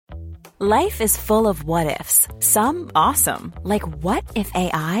Life is full of what-ifs. Some awesome, like what if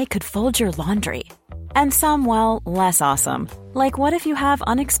AI could fold your laundry? And some, well, less awesome, like what if you have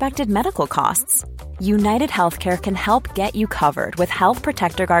unexpected medical costs? United Healthcare can help get you covered with Health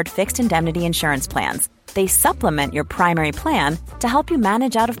Protector Guard fixed indemnity insurance plans. They supplement your primary plan to help you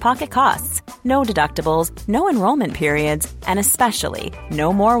manage out-of-pocket costs. No deductibles, no enrollment periods, and especially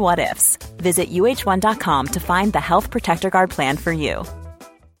no more what-ifs. Visit uh1.com to find the Health Protector Guard plan for you.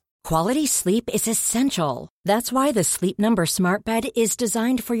 Quality sleep is essential. That's why the Sleep Number Smart Bed is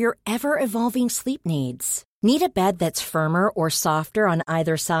designed for your ever-evolving sleep needs. Need a bed that's firmer or softer on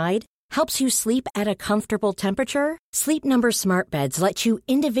either side? Helps you sleep at a comfortable temperature? Sleep Number Smart Beds let you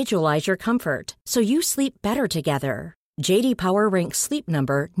individualize your comfort, so you sleep better together. J.D. Power ranks Sleep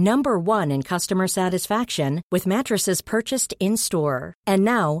Number number 1 in customer satisfaction with mattresses purchased in-store. And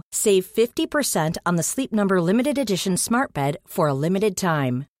now, save 50% on the Sleep Number Limited Edition Smart Bed for a limited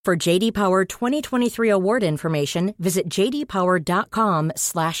time. For J.D. Power 2023 award information, visit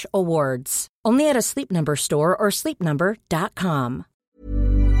jdpower.com/awards. Only at a Sleep Number store or sleepnumber.com.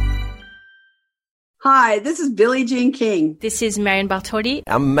 Hi, this is Billie Jean King. This is Marion Bartoli.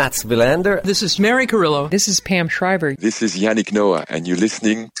 I'm Mats Wilander. This is Mary Carrillo. This is Pam Schreiber. This is Yannick Noah, and you're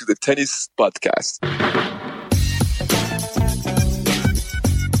listening to the Tennis Podcast.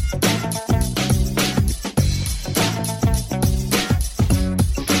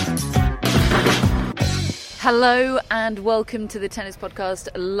 Hello and welcome to the Tennis Podcast,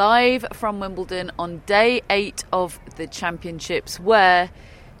 live from Wimbledon on day 8 of the championships, where,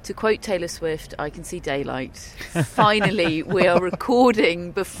 to quote Taylor Swift, I can see daylight. Finally, we are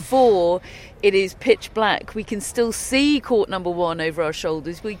recording before it is pitch black. We can still see court number 1 over our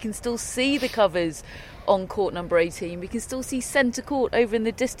shoulders. We can still see the covers on court number 18. We can still see centre court over in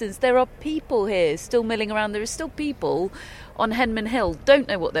the distance. There are people here still milling around. There are still people on Henman Hill. Don't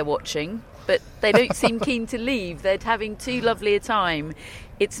know what they're watching, but they don't seem keen to leave. They're having too lovely a time.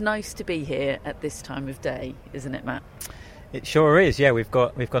 It's nice to be here at this time of day, isn't it, Matt? It sure is. Yeah, we've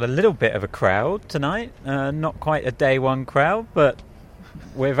got a little bit of a crowd tonight. Not quite a day one crowd, but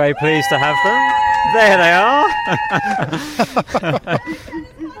we're very pleased to have them. There they are.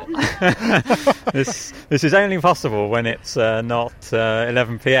 This is only possible when it's not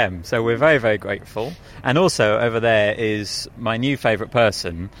 11 p.m. So we're very, very grateful. And also over there is my new favourite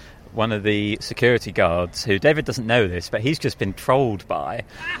person, one of the security guards, who David doesn't know this, but he's just been trolled by.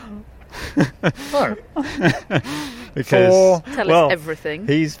 Oh. Because tell us everything.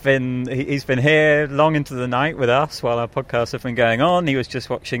 He's been here long into the night with us while our podcasts have been going on. He was just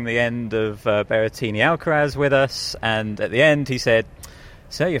watching the end of Berrettini-Alcaraz with us, and at the end he said,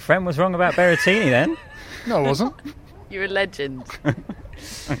 "So your friend was wrong about Berrettini then?" No, I wasn't. You're a legend.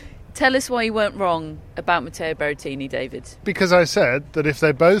 Tell us why you weren't wrong about Matteo Berrettini, David. Because I said that if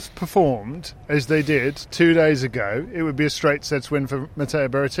they both performed as they did 2 days ago, it would be a straight sets win for Matteo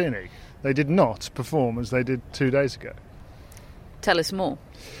Berrettini. They did not perform as they did 2 days ago. Tell us more.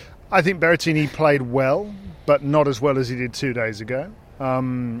 I think Berrettini played well, but not as well as he did 2 days ago.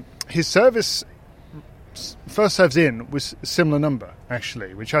 His service, first serves in, was a similar number,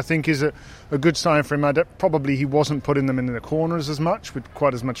 actually, which I think is a good sign for him. Probably he wasn't putting them in the corners as much, with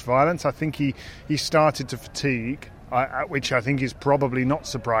quite as much violence. I think he started to fatigue, which I think is probably not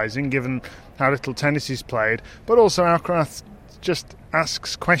surprising, given how little tennis he's played. But also Alcaraz just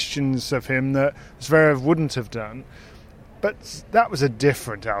asks questions of him that Zverev wouldn't have done. But that was a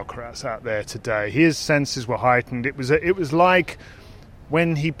different Alcaraz out there today. His senses were heightened. It was like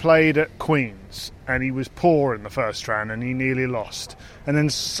when he played at Queen's and he was poor in the first round and he nearly lost. And then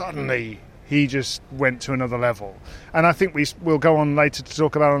suddenly he just went to another level. And I think we'll go on later to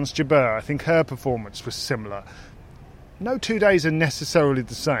talk about Ons Jabeur. I think her performance was similar. No 2 days are necessarily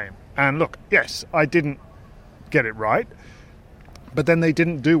the same. And look, yes, I didn't get it right, but then they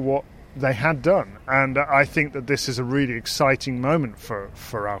didn't do what they had done. And I think that this is a really exciting moment for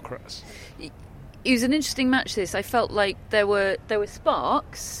Alcaraz. It was an interesting match, this. I felt like there were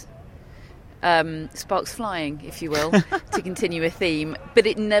sparks, sparks flying, if you will, to continue a theme, but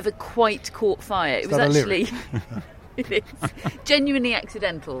it never quite caught fire. It was actually it is genuinely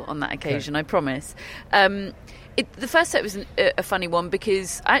accidental on that occasion, okay. I promise. The first set was a funny one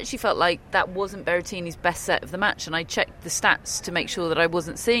because I actually felt like that wasn't Berrettini's best set of the match, and I checked the stats to make sure that I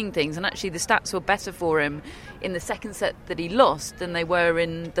wasn't seeing things, and actually the stats were better for him in the second set that he lost than they were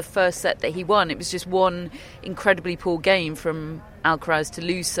in the first set that he won. It was just one incredibly poor game from Alcaraz to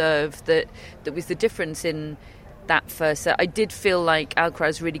lose serve that was the difference in that first set. I did feel like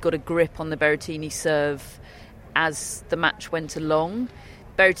Alcaraz really got a grip on the Berrettini serve as the match went along.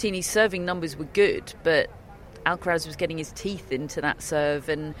 Berrettini's serving numbers were good, but Alcaraz was getting his teeth into that serve,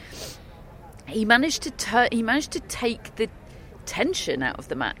 and he managed to take the tension out of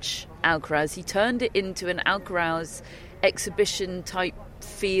the match. Alcaraz, he turned it into an Alcaraz exhibition type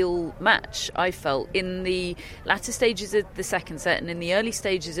feel match, I felt, in the latter stages of the second set and in the early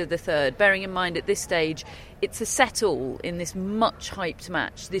stages of the third, bearing in mind at this stage it's a set all in this much hyped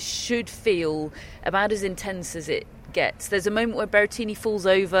match. This should feel about as intense as it gets. There's a moment where Berrettini falls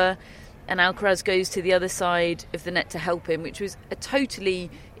over and Alcaraz goes to the other side of the net to help him, which was a totally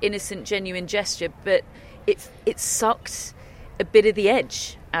innocent, genuine gesture, but it sucked a bit of the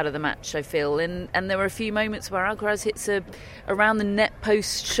edge out of the match, I feel, and there were a few moments where Alcaraz hits a around the net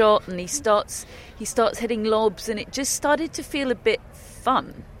post shot and he starts hitting lobs, and it just started to feel a bit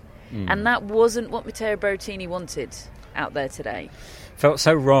fun. And that wasn't what Matteo Berrettini wanted out there today. Felt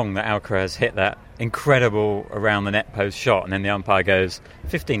so wrong that Alcaraz hit that incredible around the net post shot, and then the umpire goes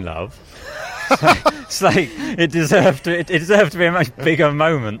 15 love. It's like it deserved to be a much bigger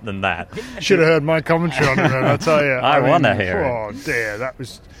moment than that. Should have heard my commentary on it, I'll tell you. I want to hear it. Oh dear, that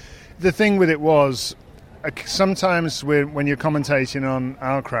was the thing with it was sometimes when you're commentating on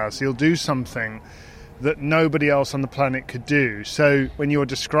Alcaraz, he'll do something that nobody else on the planet could do. So when you're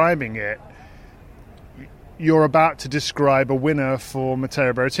describing it, you're about to describe a winner for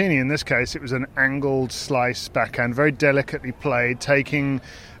Matteo Berrettini. In this case, it was an angled slice backhand, very delicately played, taking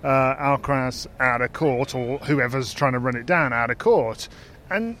Alcaraz out of court, or whoever's trying to run it down out of court.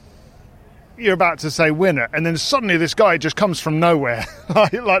 And you're about to say winner, and then suddenly this guy just comes from nowhere,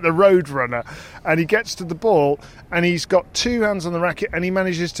 like the road runner, and he gets to the ball, and he's got two hands on the racket, and he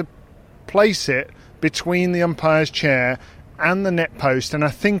manages to place it between the umpire's chair and the net post, and I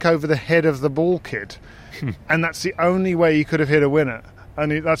think over the head of the ball kid. And that's the only way he could have hit a winner.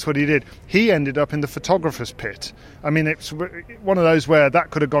 And that's what he did. He ended up in the photographer's pit. I mean, it's one of those where that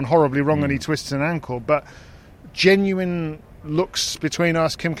could have gone horribly wrong and he twists an ankle. But genuine looks between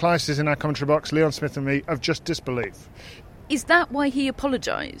us, Kim Kleiss is in our commentary box, Leon Smith and me, of just disbelief. Is that why he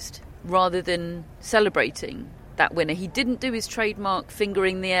apologised rather than celebrating that winner? He didn't do his trademark finger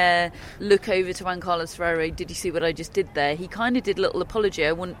in the air, look over to Juan Carlos Ferrero, did you see what I just did there? He kind of did a little apology.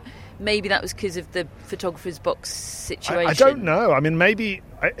 Maybe that was because of the photographer's box situation. I don't know. I mean, maybe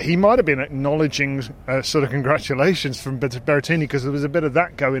he might have been acknowledging sort of congratulations from Berrettini, because there was a bit of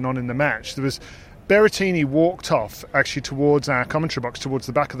that going on in the match. Berrettini walked off actually towards our commentary box, towards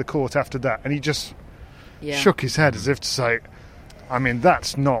the back of the court after that, and he just shook his head as if to say, I mean,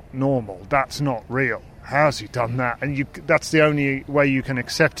 that's not normal. That's not real. How's he done that? And that's the only way you can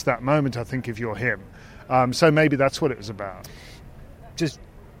accept that moment, I think, if you're him. So maybe that's what it was about. Just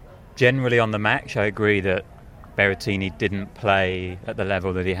generally on the match, I agree that Berrettini didn't play at the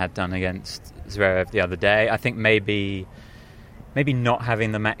level that he had done against Zverev the other day. I think maybe not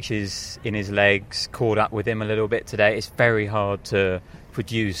having the matches in his legs caught up with him a little bit today. It's very hard to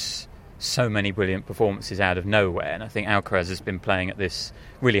produce so many brilliant performances out of nowhere, and I think Alcaraz has been playing at this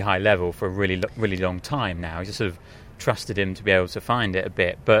really high level for a really long time now. I just sort of trusted him to be able to find it a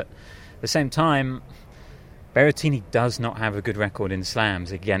bit, but at the same time, Berrettini does not have a good record in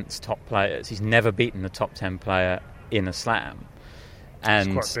slams against top players. He's never beaten a top 10 player in a slam.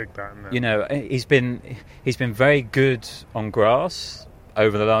 And it's quite big, that, isn't it? You know, he's been very good on grass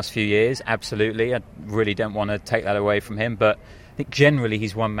over the last few years, absolutely. I really don't want to take that away from him, but I think generally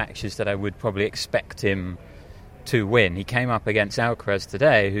he's won matches that I would probably expect him to win. He came up against Alcaraz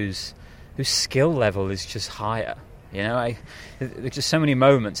today, whose skill level is just higher. You know, there's just so many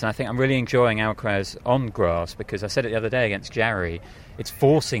moments, and I think I'm really enjoying Alcaraz on grass, because I said it the other day against Jarry, it's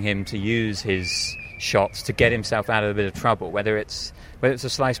forcing him to use his shots to get himself out of a bit of trouble, whether it's a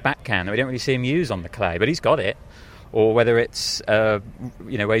slice backhand that we don't really see him use on the clay, but he's got it, or whether it's where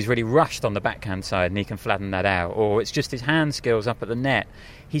he's really rushed on the backhand side and he can flatten that out, or it's just his hand skills up at the net.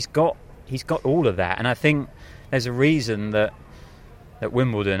 He's got all of that, and I think there's a reason that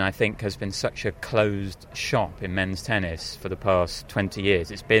Wimbledon, I think, has been such a closed shop in men's tennis for the past 20 years.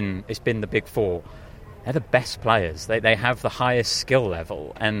 It's been the big four. They're the best players. They have the highest skill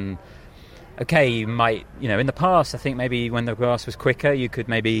level. And okay, you might, in the past, I think maybe when the grass was quicker, you could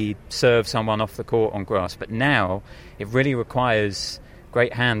maybe serve someone off the court on grass. But now it really requires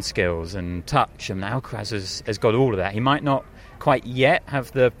great hand skills and touch. And Alcaraz has got all of that. He might not quite yet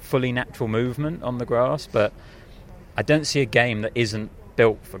have the fully natural movement on the grass, but I don't see a game that isn't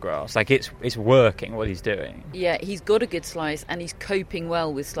built for grass. Like, it's working what he's doing. Yeah, he's got a good slice and he's coping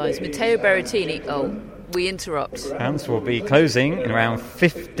well with slice. Matteo Berrettini, we interrupt. Rounds will be closing in around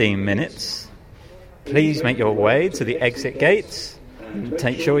 15 minutes. Please make your way to the exit gates and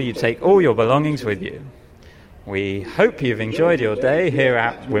take sure you take all your belongings with you. We hope you've enjoyed your day here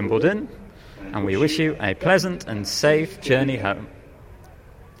at Wimbledon, and we wish you a pleasant and safe journey home.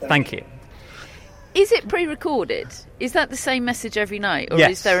 Thank you. Is it pre-recorded? Is that the same message every night? Or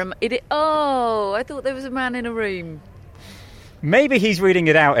yes. Is there I thought there was a man in a room. Maybe he's reading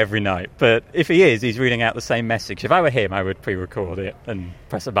it out every night, but if he is, he's reading out the same message. If I were him, I would pre-record it and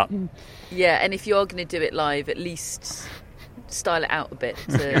press a button. Yeah, and if you're going to do it live, at least style it out a bit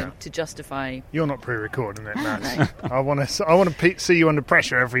to justify. You're not pre-recording it, Matt. I want to see you under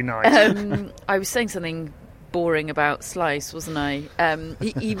pressure every night. I was saying something boring about slice, wasn't I?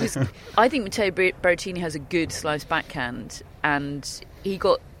 He was. I think Matteo Berrettini has a good slice backhand, and he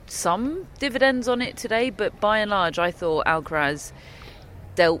got some dividends on it today, but by and large I thought Alcaraz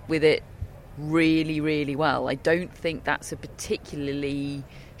dealt with it really, really well. I don't think that's a particularly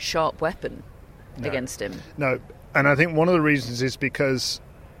sharp weapon against him. No, and I think one of the reasons is because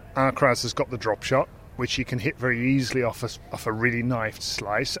Alcaraz has got the drop shot, which he can hit very easily off a really knifed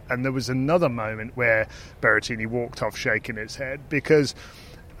slice, and there was another moment where Berrettini walked off shaking his head because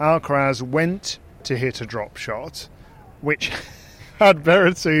Alcaraz went to hit a drop shot which had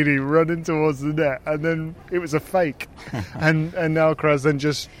Berrettini running towards the net, and then it was a fake, and Alcaraz then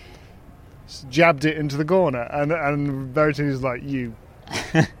just jabbed it into the corner, and Berrettini's like, you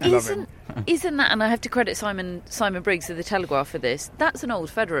love him. Isn't that, and I have to credit Simon Briggs of the Telegraph for this, that's an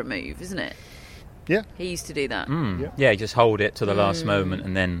old Federer move, isn't it? Yeah. He used to do that. Yeah, just hold it to the last moment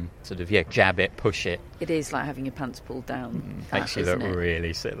and then sort of, jab it, push it. It is like having your pants pulled down. Makes you look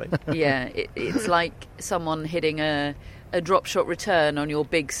really silly. Yeah, it's like someone hitting a drop shot return on your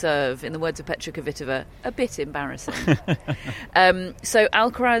big serve, in the words of Petra Kvitova, a bit embarrassing. So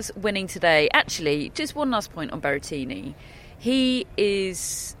Alcaraz winning today. Actually, just one last point on Berrettini. He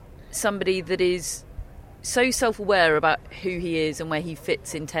is somebody that is so self-aware about who he is and where he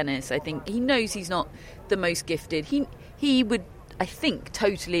fits in tennis. I think he knows he's not the most gifted. He would, I think,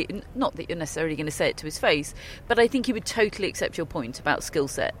 totally, not that you're necessarily going to say it to his face, but I think he would totally accept your point about skill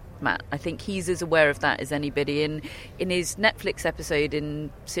set, Matt. I think he's as aware of that as anybody. In his Netflix episode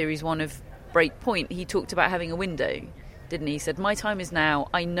in Series 1 of Break Point, he talked about having a window, didn't he? He said, my time is now.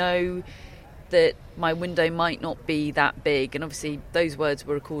 I know that my window might not be that big, and obviously those words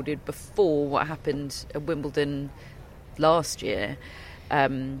were recorded before what happened at Wimbledon last year,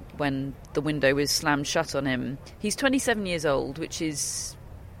 when the window was slammed shut on him. He's 27 years old, which is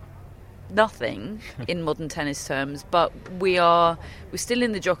nothing in modern tennis terms, but we're still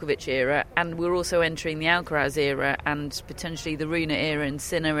in the Djokovic era, and we're also entering the Alcaraz era and potentially the Rune era and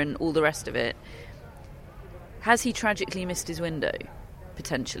Sinner and all the rest of it. Has he tragically missed his window?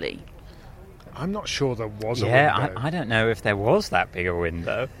 Potentially. I'm not sure there was a window. Yeah, I don't know if there was that big a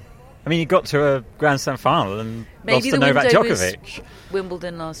window. I mean, he got to a Grand Slam final and lost to Novak Djokovic.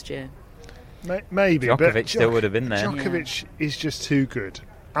 Wimbledon last year. Maybe. Djokovic still would have been there. Djokovic is just too good.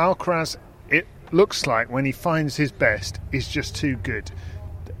 Alcaraz, it looks like when he finds his best, is just too good.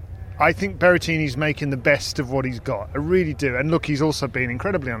 I think Berrettini's making the best of what he's got. I really do. And look, he's also been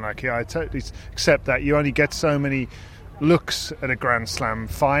incredibly unlucky. I totally accept that. You only get so many looks at a Grand Slam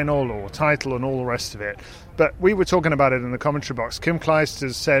final or title and all the rest of it. But we were talking about it in the commentary box. Kim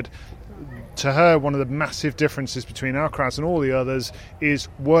Clijsters said to her one of the massive differences between Alcaraz and all the others is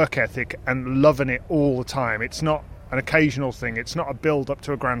work ethic and loving it all the time. It's not an occasional thing. It's not a build up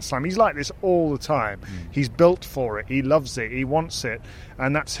to a Grand Slam. He's like this all the time. He's built for it. He loves it. He wants it.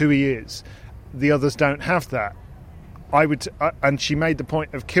 And that's who he is. The others don't have that. And she made the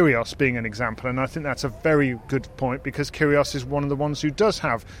point of Kyrgios being an example, and I think that's a very good point, because Kyrgios is one of the ones who does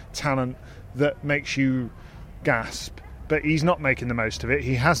have talent that makes you gasp, but he's not making the most of it.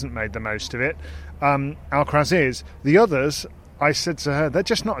 He hasn't made the most of it. Alcaraz is. The others, I said to her, they're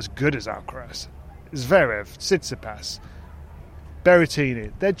just not as good as Alcaraz. Zverev, Tsitsipas,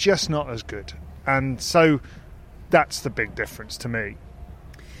 Berrettini, they're just not as good, and so that's the big difference to me.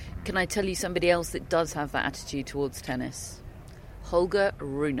 Can I tell you somebody else that does have that attitude towards tennis? Holger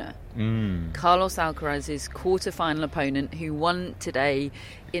Rune. Carlos Alcaraz's quarter-final opponent, who won today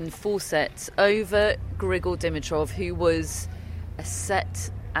in 4 sets over Grigor Dimitrov, who was a set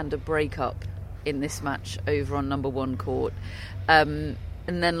and a break-up in this match over on number 1 court, and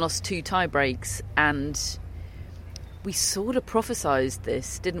then lost 2 tie-breaks. And we sort of prophesied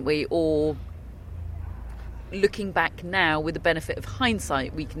this, didn't we? Or looking back now with the benefit of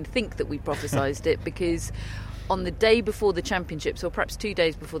hindsight, we can think that we prophesized it, because on the day before the championships, or perhaps 2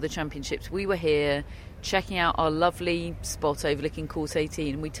 days before the championships, we were here checking out our lovely spot overlooking court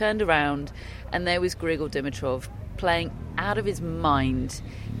 18, and we turned around and there was Grigor Dimitrov playing out of his mind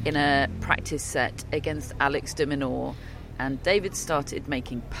in a practice set against Alex de Minaur, and David started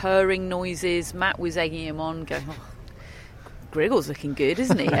making purring noises. Matt was egging him on, going, Grigor's looking good,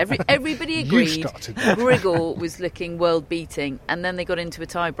 isn't he? Everybody agreed Grigor was looking world-beating, and then they got into a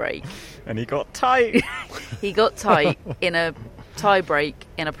tie-break. And he got tight. He got tight in a tie-break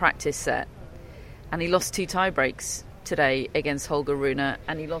in a practice set. And he lost 2 tie-breaks today against Holger Rune,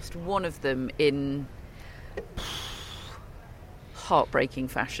 and he lost one of them in heartbreaking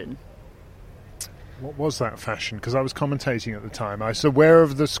fashion. What was that fashion? Because I was commentating at the time. I was aware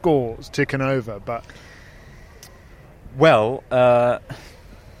of the scores ticking over, but... Well,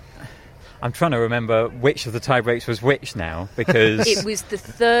 I'm trying to remember which of the tie-breaks was which now, because... It was the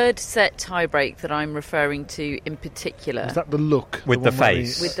 3rd set tie-break that I'm referring to in particular. Is that the look? With the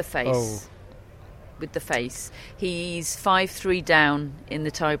face? With the face. Oh. With the face. He's 5-3 down in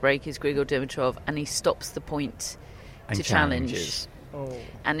the tie-break, is Grigor Dimitrov, and he stops the point to challenge. Oh.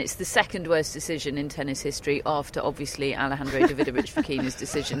 And it's the second worst decision in tennis history after, obviously, Alejandro Davidovich Fokina's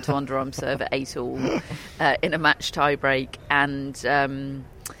decision to underarm serve at 8-all in a match tie-break. And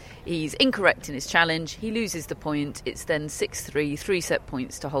he's incorrect in his challenge. He loses the point. It's then 6-3, 3-set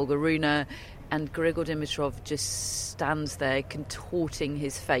points to Holger Rune. And Grigor Dimitrov just stands there contorting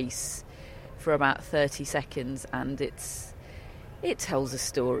his face for about 30 seconds. And it tells a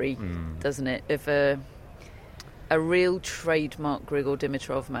story, doesn't it, of a real trademark Grigor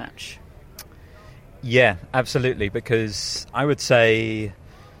Dimitrov match. Yeah, absolutely, because I would say,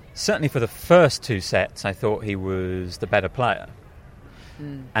 certainly for the first 2 sets, I thought he was the better player.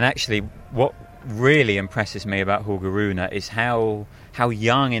 And actually, what really impresses me about Holger Rune is how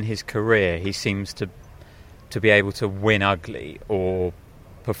young in his career he seems to be able to win ugly or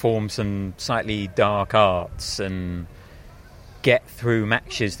perform some slightly dark arts and get through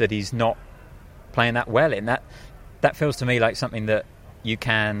matches that he's not playing that well in. That feels to me like something that you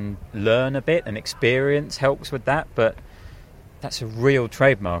can learn a bit, and experience helps with that, but that's a real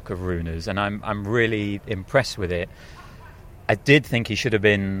trademark of Rune's, and I'm really impressed with it. I did think he should have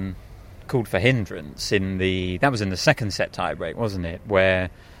been called for hindrance that was in the 2nd set tiebreak, wasn't it? Where,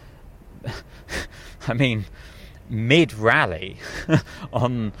 I mean, mid-rally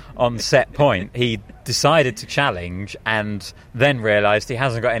on set point, he decided to challenge and then realised he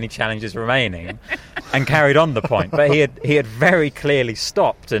hasn't got any challenges remaining and carried on the point. But he had very clearly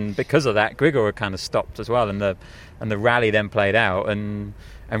stopped, and because of that, Grigor had kind of stopped as well, and the rally then played out, and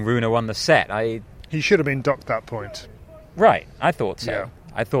Rune won the set. He should have been docked that point. Right, I thought so. Yeah.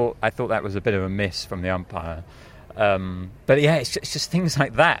 I thought that was a bit of a miss from the umpire. But yeah, it's just things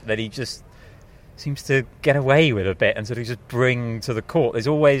like that he just seems to get away with a bit and sort of just bring to the court. There's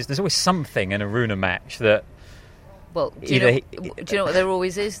always something in a Rune match that... Well, do you know what there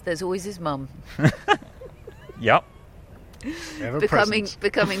always is? There's always his mum. Yep.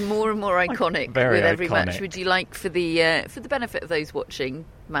 Becoming more and more iconic Very with every iconic. match. Would you like, for the benefit of those watching,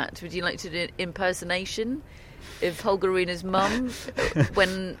 Matt, would you like to do an impersonation of Holger Rune's mum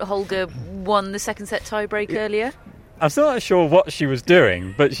when Holger won the 2nd set tiebreak earlier? I'm still not sure what she was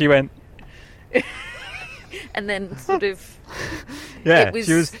doing, but she went... And then sort of... Yeah,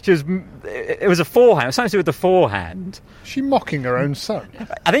 it was a forehand. It was something to do with the forehand. She mocking her own son?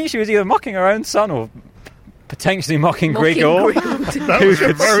 I think she was either mocking her own son or potentially mocking Grigor. That was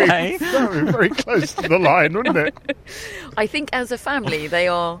very close to the line, wasn't it? I think as a family they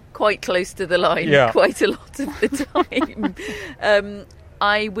are quite close to the line quite a lot of the time.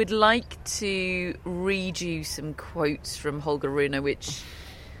 I would like to read you some quotes from Holger Rune, which...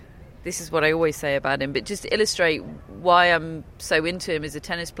 This is what I always say about him, but just to illustrate why I'm so into him as a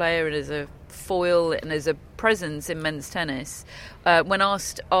tennis player and as a foil and as a presence in men's tennis. When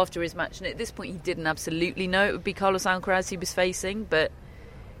asked after his match, and at this point he didn't absolutely know it would be Carlos Alcaraz he was facing, but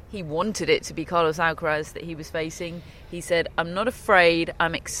he wanted it to be Carlos Alcaraz that he was facing. He said, "I'm not afraid,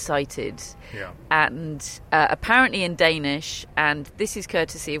 I'm excited." Yeah. And apparently in Danish, and this is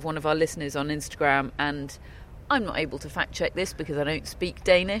courtesy of one of our listeners on Instagram, and I'm not able to fact check this because I don't speak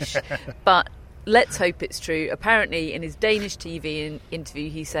Danish, but let's hope it's true. Apparently, in his Danish TV interview,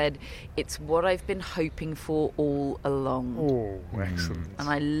 he said, "It's what I've been hoping for all along." Oh, excellent. And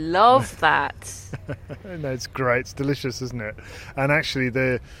I love that. No, it's great. It's delicious, isn't it? And actually,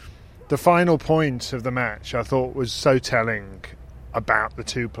 the final point of the match, I thought, was so telling about the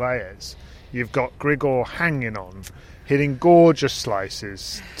two players. You've got Grigor hanging on, hitting gorgeous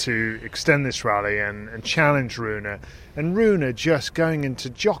slices to extend this rally and challenge Rune. And Rune just going into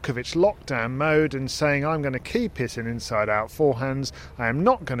Djokovic lockdown mode and saying, "I'm going to keep hitting inside-out forehands. I am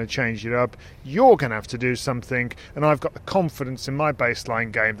not going to change it up. You're going to have to do something. And I've got the confidence in my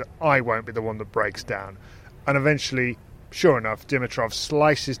baseline game that I won't be the one that breaks down." And eventually, sure enough, Dimitrov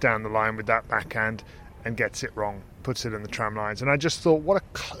slices down the line with that backhand and gets it wrong, puts it in the tram lines. And I just thought, what a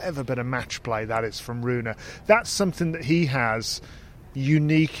clever bit of match play that is from Rune. That's something that he has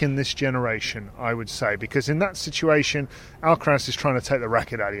unique in this generation, I would say, because in that situation, Alcaraz is trying to take the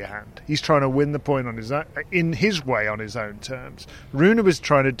racket out of your hand. He's trying to win the point on in his way, on his own terms. Rune was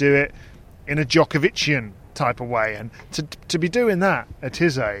trying to do it in a Djokovician type of way, and to be doing that at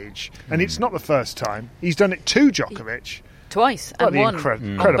his age, and it's not the first time. He's done it to Djokovic. Twice, and won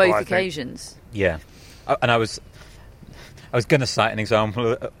on both occasions. Yeah. And I was going to cite an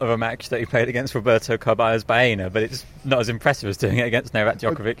example of a match that he played against Roberto Carballo's Baena, but it's not as impressive as doing it against Novak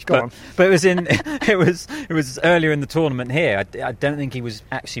Djokovic. But it was earlier in the tournament here. I don't think he was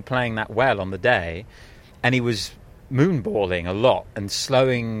actually playing that well on the day, and he was moonballing a lot and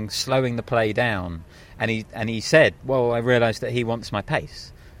slowing the play down. And he said, "Well, I realised that he wants my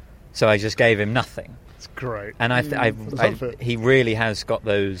pace, so I just gave him nothing." It's great. And he really has got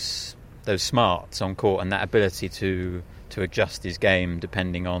those smarts on court and that ability to adjust his game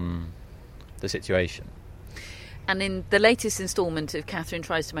depending on the situation. And in the latest instalment of Catherine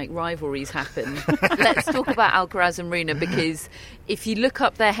Tries to Make Rivalries Happen, let's talk about Alcaraz and Rune, because if you look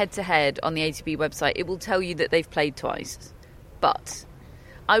up their head-to-head on the ATP website, it will tell you that they've played twice. But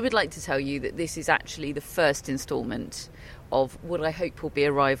I would like to tell you that this is actually the first instalment of what I hope will be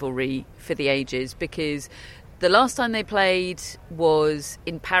a rivalry for the ages, because the last time they played was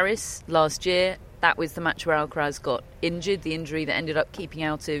in Paris last year. That was the match where Alcaraz got injured, the injury that ended up keeping him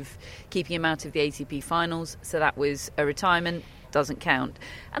out of the ATP finals. So that was a retirement, doesn't count.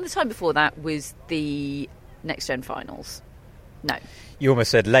 And the time before that was the Next Gen finals. No. You almost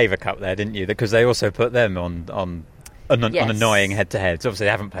said Laver Cup there, didn't you? Because they also put them on annoying head-to-heads. Obviously,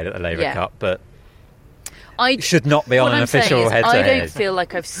 they haven't played at the Laver Cup, but it should not be on an official head-to-head. I don't feel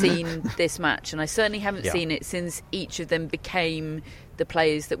like I've seen this match, and I certainly haven't seen it since each of them became the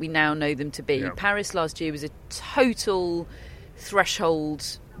players that we now know them to be. Yeah. Paris last year was a total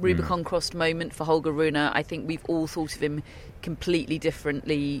threshold, Rubicon crossed moment for Holger Rune. I think we've all thought of him completely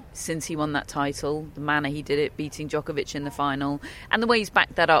differently since he won that title. The manner he did it, beating Djokovic in the final, and the way he's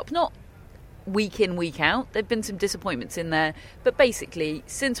backed that up, not week in, week out. There have been some disappointments in there, but basically,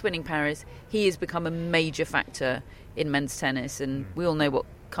 since winning Paris, he has become a major factor in men's tennis, and we all know what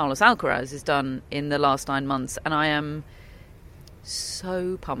Carlos Alcaraz has done in the last 9 months, and I am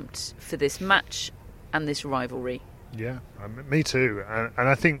so pumped for this match and this rivalry. Yeah, me too. And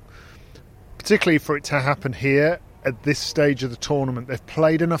I think particularly for it to happen here at this stage of the tournament, they've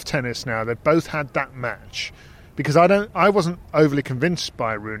played enough tennis now. They've both had that match, because I wasn't overly convinced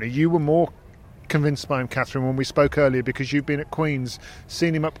by Rune. You were more convinced by him, Catherine, when we spoke earlier, because you've been at Queen's,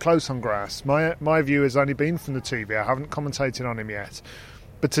 seen him up close on grass. My view has only been from the TV. I haven't commentated on him yet,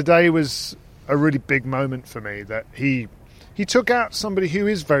 but today was a really big moment for me, that he took out somebody who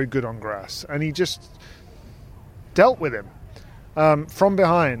is very good on grass, and he just dealt with him from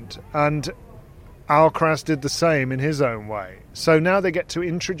behind, and Alcaraz did the same in his own way. So now they get to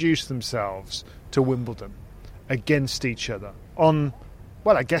introduce themselves to Wimbledon against each other on,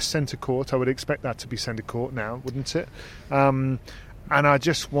 well, I guess centre court. I would expect that to be centre court now, wouldn't it? And I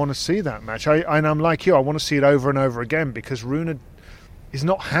just want to see that match. And I'm like you, I want to see it over and over again, because Rune is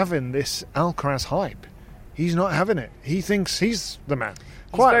not having this Alcaraz hype. He's not having it. He thinks he's the man.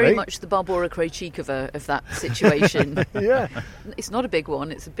 He's very much the Barbora Krejcikova of that situation. Yeah. It's not a big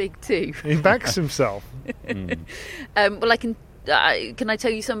one, it's a big two. He backs himself. Well, can I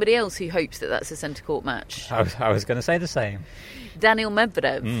tell you somebody else who hopes that that's a centre court match? I was going to say the same. Daniil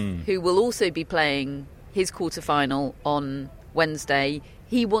Medvedev, who will also be playing his quarter-final on Wednesday.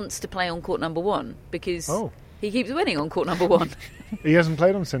 He wants to play on court number 1 because he keeps winning on court number 1. He hasn't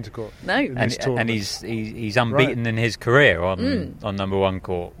played on centre court. No. And he's unbeaten in his career on number 1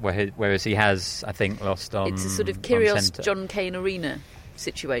 court, whereas he has, I think, lost on. It's a sort of Kyrgios John Cain Arena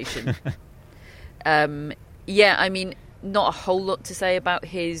situation. I mean, not a whole lot to say about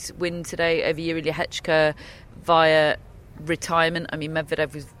his win today over Yuri Lehechka via retirement. I mean,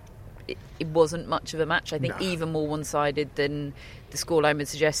 Medvedev it wasn't much of a match. I think even more one-sided than the scoreline would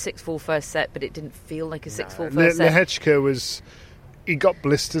suggest. 6-4 first set, but it didn't feel like a 6-4 first set. Lehechka he got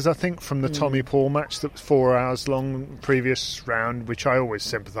blisters, I think, from the Tommy Paul match that was 4 hours long previous round, which I always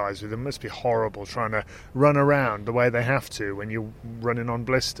sympathise with. It must be horrible trying to run around the way they have to when you're running on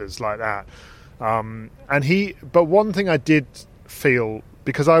blisters like that. But one thing I did feel,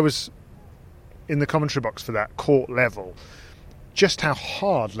 because I was in the commentary box for that court level, just how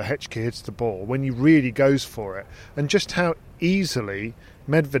hard Lehechka hits the ball when he really goes for it, and just how easily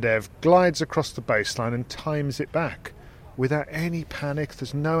Medvedev glides across the baseline and times it back without any panic.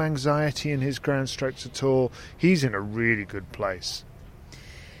 There's no anxiety in his ground strokes at all. He's in a really good place.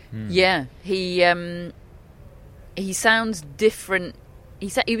 Yeah, he sounds different.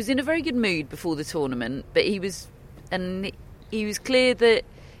 He was in a very good mood before the tournament, but he was clear that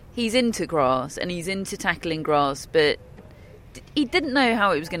he's into grass and he's into tackling grass, but he didn't know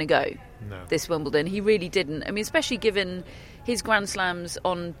how it was going to go. This Wimbledon, he really didn't. I mean, especially given his Grand Slams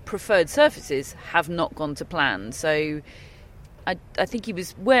on preferred surfaces have not gone to plan. So I think he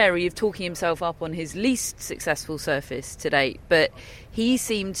was wary of talking himself up on his least successful surface to date. But he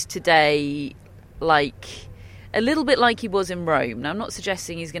seemed today like a little bit like he was in Rome. Now, I'm not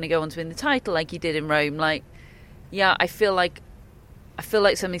suggesting he's going to go on to win the title like he did in Rome. Like, yeah, I feel like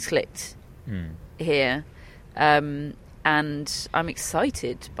something's clicked here. And I'm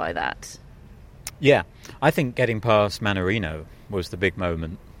excited by that. Yeah, I think getting past Mannarino was the big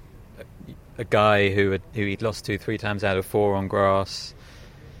moment. A guy who he'd lost 2-3 times out of 4 on grass.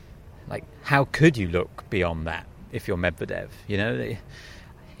 Like, how could you look beyond that if you're Medvedev? You know,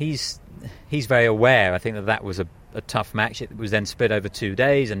 he's very aware. I think that was a tough match. It was then split over 2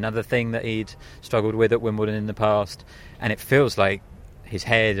 days. Another thing that he'd struggled with at Wimbledon in the past, and it feels like his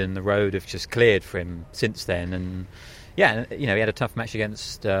head and the road have just cleared for him since then. And yeah, you know, he had a tough match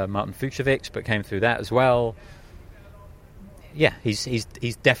against Martin Fucsovics, but came through that as well. Yeah, he's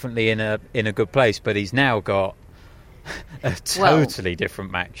definitely in a good place, but he's now got a totally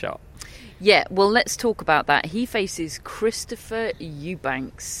different matchup. Yeah, well, let's talk about that. He faces Christopher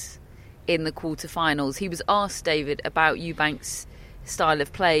Eubanks in the quarterfinals. He was asked, David, about Eubanks' style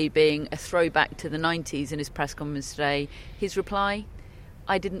of play being a throwback to the 90s in his press conference today. His reply: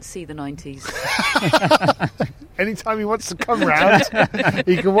 I didn't see the 90s. Anytime he wants to come round,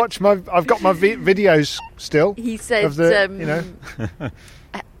 he can watch I've got my videos still. He said, of the, you know.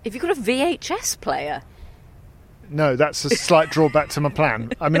 Have you got a VHS player? No, that's a slight drawback to my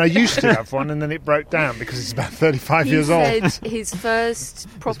plan. I mean, I used to have one, and then it broke down because it's about 35 years old. He said his first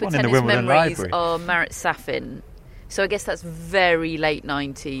proper tennis memories are Marat Safin. So I guess that's very late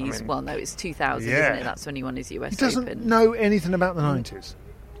 90s. I mean, well, no, it's 2000, isn't it? That's when he won his US Open. He doesn't know anything about the 90s.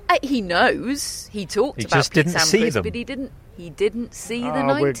 He knows. He talked about just didn't see them. But he didn't see the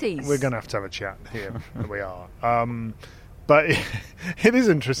 90s. We're going to have a chat here. We are. But it is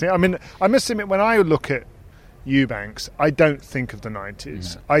interesting. I mean, I must admit, when I look at Eubanks, I don't think of the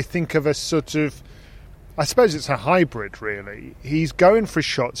 90s. No. I think of a sort of, I suppose it's a hybrid, really. He's going for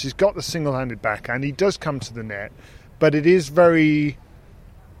shots. He's got the single-handed backhand. He does come to the net. But it is very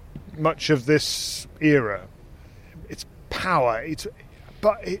much of this era. It's power.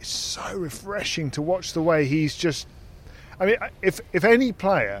 But it's so refreshing to watch the way he's just... I mean, if any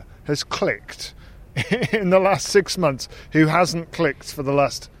player has clicked in the last 6 months who hasn't clicked for the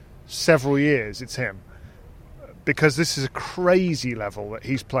last several years, it's him. Because this is a crazy level that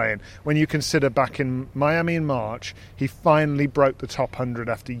he's playing. When you consider back in Miami in March, he finally broke the top 100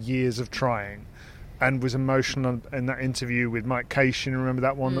 after years of trying. And was emotional in that interview with Mike Cation. Remember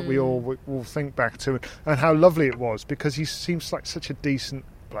that one that we all think back to, and how lovely it was, because he seems like such a decent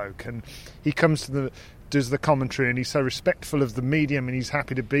bloke, and he comes to does the commentary, and he's so respectful of the medium, and he's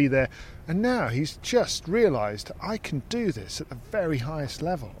happy to be there. And now he's just realised, I can do this at the very highest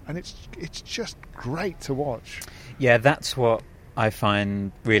level, and it's just great to watch. Yeah, that's what I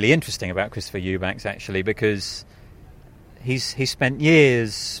find really interesting about Christopher Eubanks, actually, because he's spent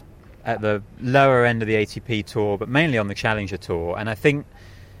years at the lower end of the ATP Tour, but mainly on the Challenger Tour. And I think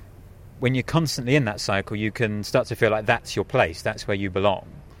when you're constantly in that cycle, you can start to feel like that's your place, that's where you belong.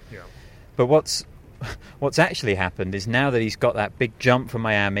 Yeah. But what's actually happened is, now that he's got that big jump from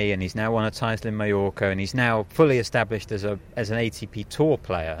Miami, and he's now won a title in Mallorca, and he's now fully established as an ATP Tour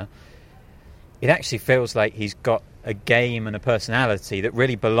player, it actually feels like he's got a game and a personality that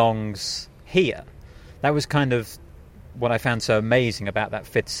really belongs here. That was kind of what I found so amazing about that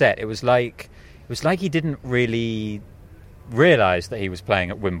fifth set. It was like he didn't really realise that he was playing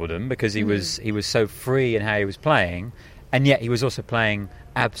at Wimbledon, because he was so free in how he was playing, and yet he was also playing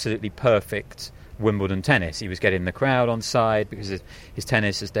absolutely perfect Wimbledon tennis. He was getting the crowd on side, because his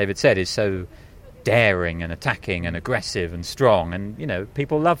tennis, as David said, is so daring and attacking and aggressive and strong, and you know,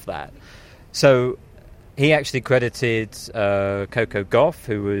 people love that. So he actually credited Coco Gauff,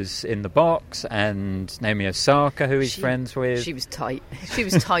 who was in the box, and Naomi Osaka, who he's friends with. She was tight. She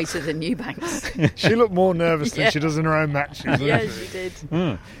was tighter than Eubanks. She looked more nervous than she does in her own matches. Yeah, she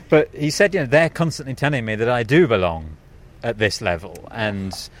did. But he said, you know, they're constantly telling me that I do belong at this level,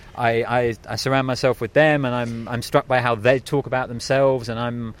 and I surround myself with them, and I'm struck by how they talk about themselves,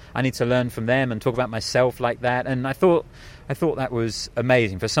 and I need to learn from them and talk about myself like that. And I thought that was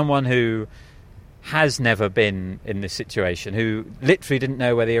amazing for someone who has never been in this situation, who literally didn't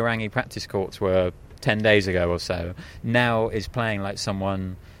know where the Orangi practice courts were 10 days ago or so, now is playing like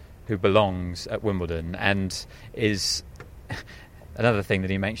someone who belongs at Wimbledon, and is another thing that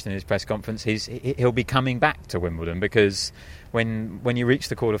he mentioned in his press conference. He'll be coming back to Wimbledon, because when you reach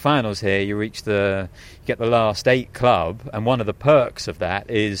the quarterfinals here, you get the last 8 club, and one of the perks of that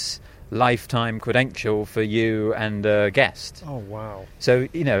is lifetime credential for you and a guest. Oh wow! So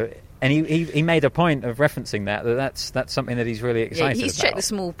and he made a point of referencing that's something that he's really excited about. He's checked the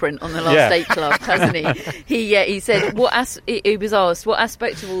small print on the last 8 club, hasn't he? He said, he was asked, what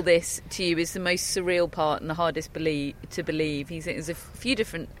aspect of all this to you is the most surreal part and the hardest to believe? He said there's a few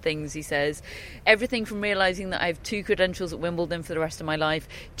different things, he says. Everything from realising that I have 2 credentials at Wimbledon for the rest of my life,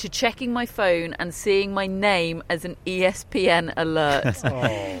 to checking my phone and seeing my name as an ESPN alert,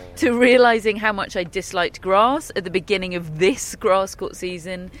 to realising how much I disliked grass at the beginning of this grass court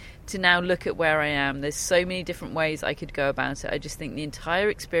season, to now look at where I am. There's so many different ways I could go about it. I just think the entire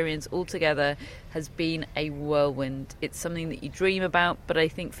experience altogether has been a whirlwind. It's something that you dream about, but I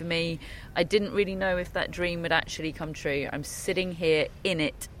think for me, I didn't really know if that dream would actually come true. I'm sitting here in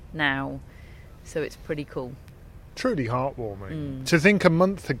it now, so it's pretty cool. Truly heartwarming. To think a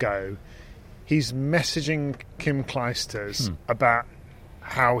month ago, he's messaging Kim Clijsters about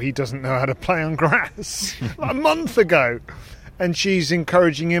how he doesn't know how to play on grass. A month ago. And she's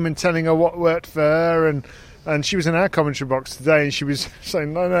encouraging him and telling her what worked for her, and she was in our commentary box today, and she was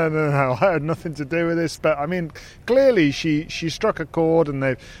saying, no, I had nothing to do with this. But I mean, clearly she struck a chord, and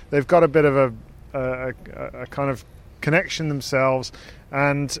they've got a bit of a kind of connection themselves,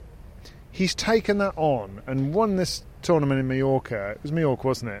 and he's taken that on and won this tournament in Mallorca. It was Mallorca,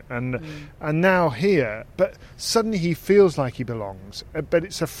 wasn't it? And now here, but suddenly he feels like he belongs. But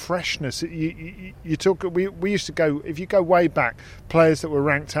it's a freshness. You talk. We used to go. If you go way back, players that were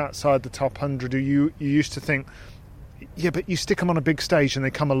ranked outside the top 100, who you used to think, yeah, but you stick them on a big stage and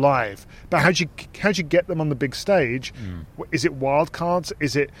they come alive. But how'd you get them on the big stage? Is it wild cards?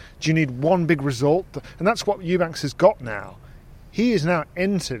 Do you need one big result? And that's what Eubanks has got now. He is now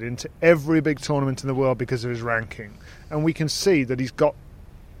entered into every big tournament in the world because of his ranking, and we can see that he's got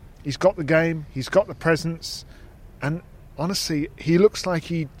the game, he's got the presence, and honestly, he looks like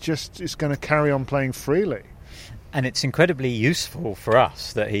he just is going to carry on playing freely. And it's incredibly useful for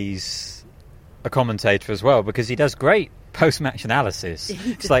us that he's a commentator as well, because he does great post-match analysis.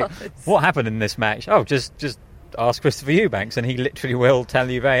 It's like, what happened in this match? Oh, just ask Christopher Eubanks, and he literally will tell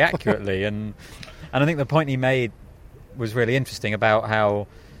you very accurately. and I think the point he made was really interesting about how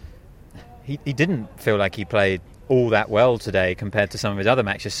he didn't feel like he played all that well today compared to some of his other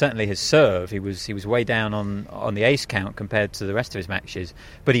matches. Certainly his serve, he was way down on the ace count compared to the rest of his matches,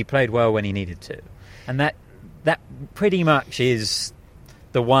 but he played well when he needed to. And that pretty much is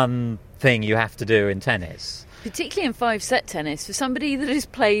the one thing you have to do in tennis. Particularly in 5-set tennis, for somebody that has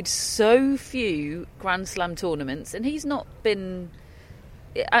played so few Grand Slam tournaments, and he's not been...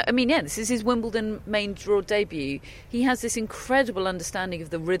 I mean, this is his Wimbledon main draw debut. He has this incredible understanding of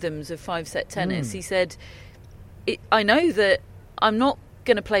the rhythms of 5-set tennis. He said, I know that I'm not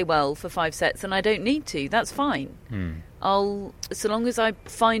going to play well for 5 sets, and I don't need to. That's fine. So long as I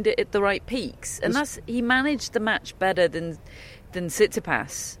find it at the right peaks. And he managed the match better than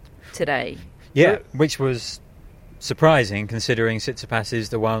Tsitsipas today. Yeah, which was surprising, considering Tsitsipas is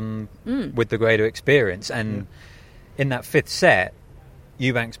the one with the greater experience. And in that 5th set,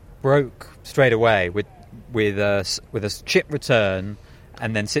 Eubanks broke straight away with a chip return,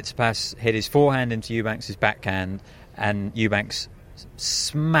 and then Tsitsipas hit his forehand into Eubanks' backhand, and Eubanks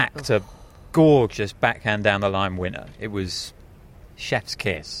smacked a gorgeous backhand down the line winner. It was chef's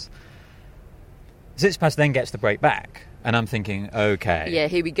kiss. Tsitsipas then gets the break back, and I'm thinking, okay, yeah,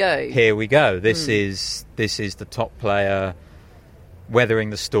 here we go. This is the top player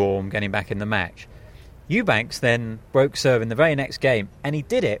weathering the storm, getting back in the match. Eubanks then broke serve in the very next game, and he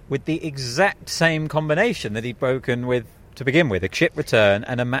did it with the exact same combination that he'd broken with to begin with, a chip return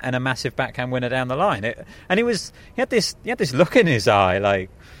and a massive backhand winner down the line. He had this look in his eye, like,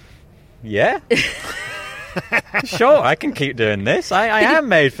 yeah, sure, I can keep doing this. I am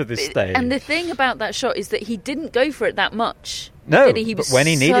made for this stage. And the thing about that shot is that he didn't go for it that much. No, he was but when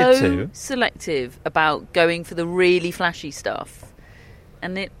he needed to, selective about going for the really flashy stuff,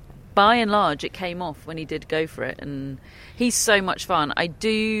 and by and large, it came off when he did go for it, and he's so much fun. I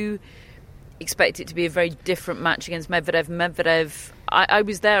do expect it to be a very different match against Medvedev. I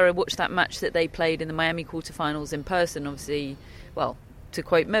was there, I watched that match that they played in the Miami quarterfinals in person, obviously, well, to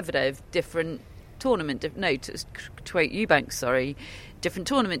quote Medvedev, different tournament, to quote Eubanks, sorry, different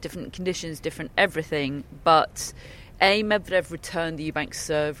tournament, different conditions, different everything, but Medvedev returned the Eubanks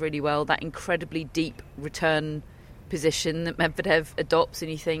serve really well, that incredibly deep return position that Medvedev adopts, and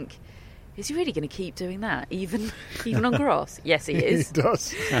you think is he really going to keep doing that, even on grass? Yes, he is. He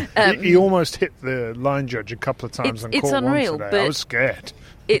does. He almost hit the line judge a couple of times and caught unreal, one today. I was scared.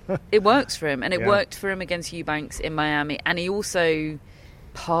 It works for him, and it worked for him against Eubanks in Miami, and he also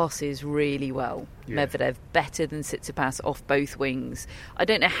passes really well. Medvedev, better than Tsitsipas off both wings. I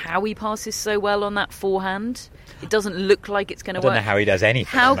don't know how he passes so well on that forehand. It doesn't look like it's going to work. I don't know how he does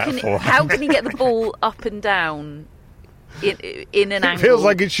anything on that forehand. How can he get the ball up and down in an angle? It feels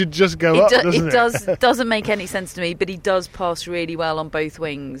like it should just go up, doesn't it? Doesn't make any sense to me, but he does pass really well on both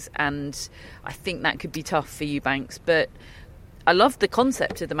wings, and I think that could be tough for Eubanks. But I love the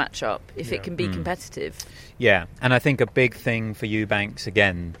concept of the matchup if it can be competitive. Yeah, and I think a big thing for Eubanks,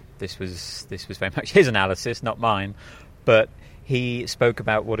 again, this was very much his analysis, not mine, but he spoke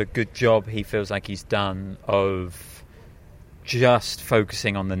about what a good job he feels like he's done of just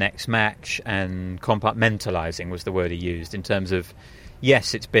focusing on the next match, and compartmentalising was the word he used, in terms of,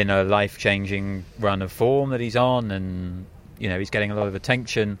 yes, it's been a life-changing run of form that he's on, and he's getting a lot of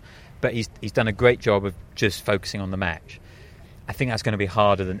attention, but he's done a great job of just focusing on the match. I think that's going to be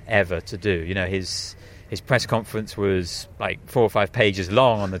harder than ever to do. His press conference was like 4 or 5 pages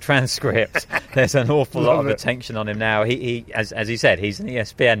long on the transcript. There's an awful lot of attention on him now. He as he said, he's an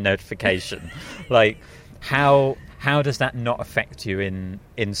ESPN notification. Like, how does that not affect you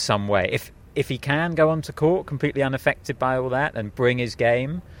in some way? If he can go onto court completely unaffected by all that and bring his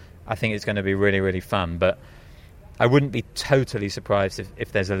game, I think it's going to be really, really fun. But I wouldn't be totally surprised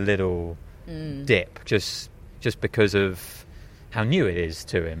if there's a little dip, just because of how new it is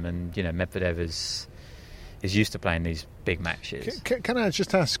to him. And Medvedev is used to playing these big matches. Can I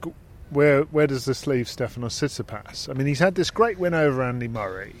just ask, where does this leave Stefanos Tsitsipas? I mean, he's had this great win over Andy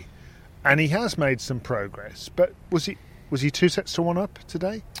Murray, and he has made some progress. But was he 2 sets to 1 up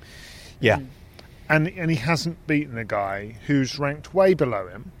today? Yeah, and he hasn't beaten a guy who's ranked way below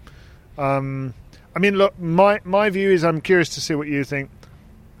him. I mean, look, my view is, I'm curious to see what you think.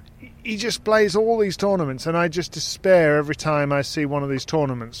 He just plays all these tournaments, and I just despair every time I see one of these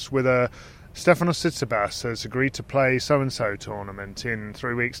tournaments with a Stefanos Tsitsipas has agreed to play so-and-so tournament in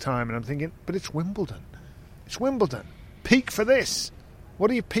 3 weeks' time, and I'm thinking, but it's Wimbledon. It's Wimbledon. Peak for this.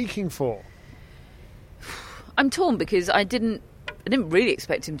 What are you peaking for? I'm torn, because I didn't really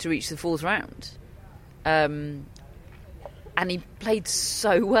expect him to reach the 4th round. And he played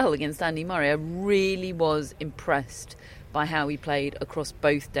so well against Andy Murray. I really was impressed by how he played across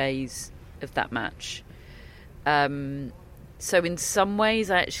both days of that match. So in some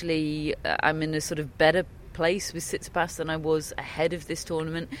ways, I'm in a sort of better place with Tsitsipas than I was ahead of this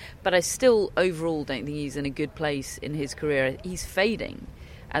tournament. But I still, overall, don't think he's in a good place in his career. He's fading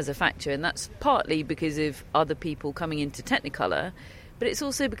as a factor, and that's partly because of other people coming into Technicolor, but it's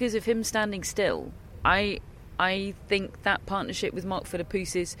also because of him standing still. I think that partnership with Mark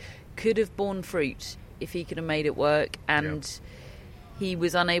Philippoussis could have borne fruit if he could have made it work, and he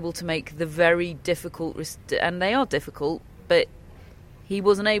was unable to make the very difficult, and they are difficult, but he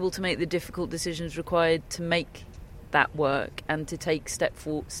wasn't able to make the difficult decisions required to make that work and to take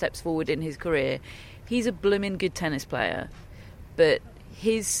steps forward in his career. He's a blooming good tennis player, but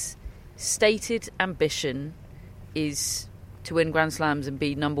his stated ambition is to win Grand Slams and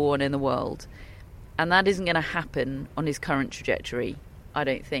be number 1 in the world, and that isn't going to happen on his current trajectory, I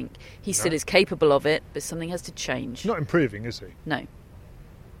don't think. He still is capable of it, but something has to change. He's not improving, is he? No.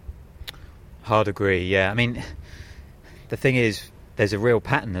 Hard agree, yeah. I mean, the thing is, there's a real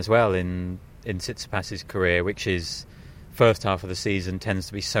pattern as well in Tsitsipas's career, which is first half of the season tends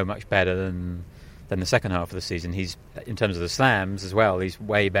to be so much better than the second half of the season. He's, in terms of the slams as well, he's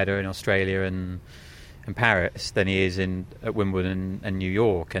way better in Australia and Paris than he is at Wimbledon and New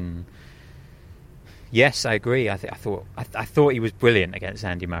York. And yes, I agree. I thought he was brilliant against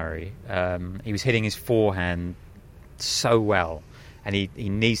Andy Murray. He was hitting his forehand so well, and he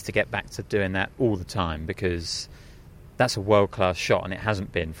needs to get back to doing that all the time, because that's a world-class shot, and it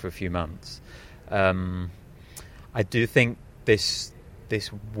hasn't been for a few months. I do think this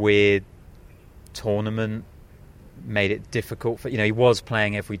weird tournament made it difficult for, he was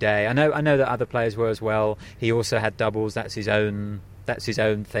playing every day. I know that other players were as well. He also had doubles. That's his own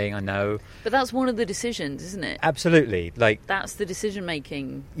thing, I know. But that's one of the decisions, isn't it? Absolutely. That's the decision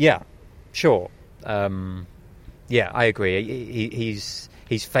making. Yeah, sure. Yeah, I agree.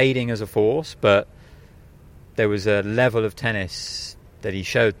 He's fading as a force, but there was a level of tennis that he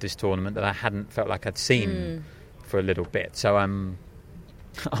showed this tournament that I hadn't felt like I'd seen for a little bit. So I'm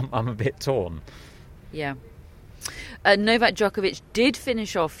a bit torn. Yeah. Novak Djokovic did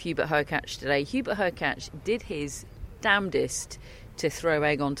finish off Hubert Hurkacz today. Hubert Hurkacz did his damnedest to throw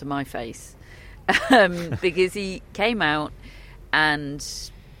egg onto my face because he came out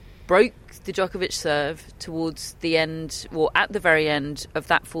and broke the Djokovic serve towards the end, or at the very end of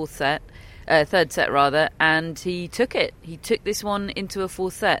that third set rather, and he took it. He took this one into a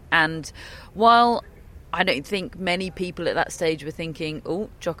fourth set. And while I don't think many people at that stage were thinking, oh,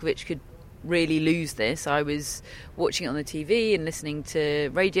 Djokovic could really lose this, I was watching it on the TV and listening to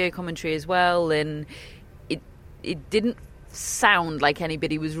radio commentary as well, and it didn't sound like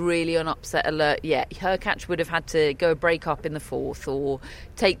anybody was really on upset alert yet. Hurkacz would have had to go break up in the fourth or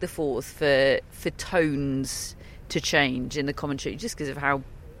take the fourth for tones to change in the commentary, just because of how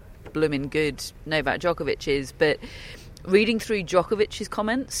blooming good Novak Djokovic is. But reading through Djokovic's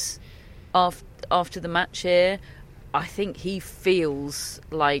comments after the match here, I think he feels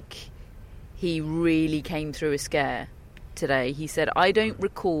like he really came through a scare today. He said, I don't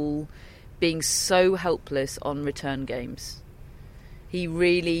recall being so helpless on return games. He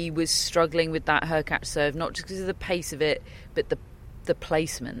really was struggling with that Hurkacz serve, not just because of the pace of it, but the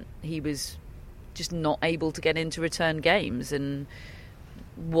placement. He was just not able to get into return games, and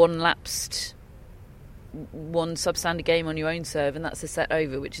one substandard game on your own serve, and that's a set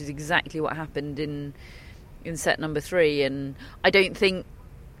over, which is exactly what happened in set number 3. And I don't think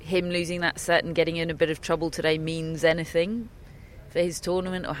him losing that set and getting in a bit of trouble today means anything for his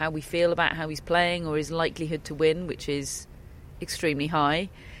tournament or how we feel about how he's playing or his likelihood to win, which is extremely high.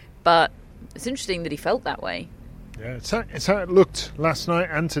 But it's interesting that he felt that way. Yeah, it's how it looked last night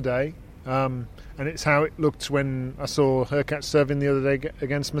and today, and it's how it looked when I saw Hurkacz serving the other day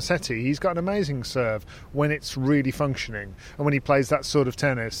against Musetti. He's got an amazing serve when it's really functioning, and when he plays that sort of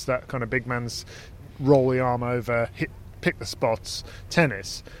tennis, that kind of big man's roll the arm over, pick the spots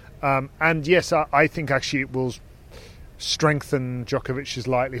tennis. And yes, I think actually it will strengthen Djokovic's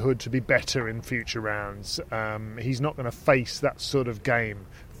likelihood to be better in future rounds. He's not going to face that sort of game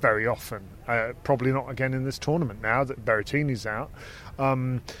very often. Probably not again in this tournament now that Berrettini's out.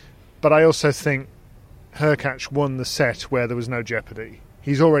 But I also think Hurkacz won the set where there was no jeopardy.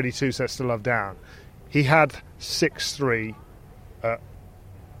 He's already 2 sets to love down. He had 6-3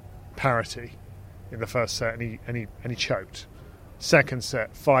 parity in the first set, and he choked. Second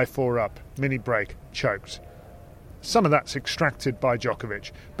set, 5-4 up, mini break, choked. Some of that's extracted by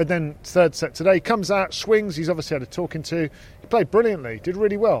Djokovic. But then third set today, comes out, swings. He's obviously had a talking to. He played brilliantly, did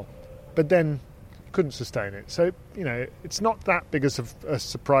really well. But then couldn't sustain it. So, it's not that big of a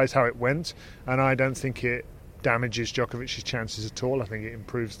surprise how it went. And I don't think it damages Djokovic's chances at all. I think it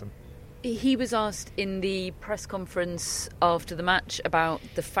improves them. He was asked in the press conference after the match about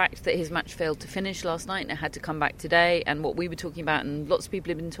the fact that his match failed to finish last night and it had to come back today, and what we were talking about, and lots of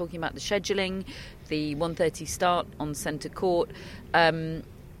people have been talking about the scheduling, the 1:30 start on centre court,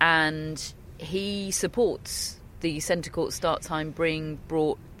 and he supports the centre court start time being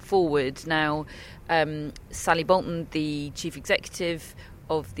brought forward. Now, Sally Bolton, the chief executive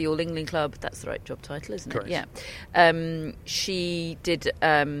of the All England Club, that's the right job title, isn't Correct. it? Yeah. She did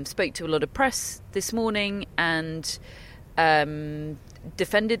spoke to a lot of press this morning and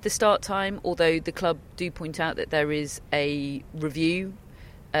defended the start time, although the club do point out that there is a review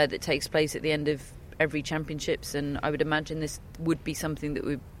that takes place at the end of every championships, and I would imagine this would be something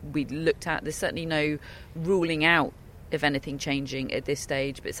that we looked at. There's certainly no ruling out of anything changing at this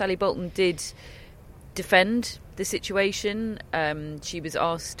stage, but Sally Bolton did defend the situation. She was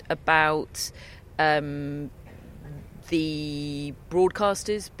asked about the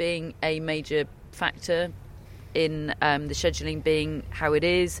broadcasters being a major factor in the scheduling being how it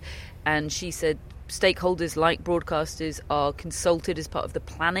is, and she said stakeholders like broadcasters are consulted as part of the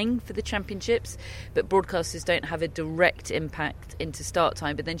planning for the championships, but broadcasters don't have a direct impact into start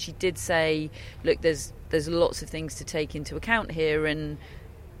time. But then she did say, look, there's lots of things to take into account here, and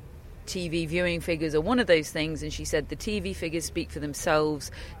TV viewing figures are one of those things. And she said the TV figures speak for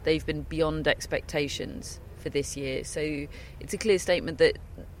themselves. They've been beyond expectations for this year. So it's a clear statement that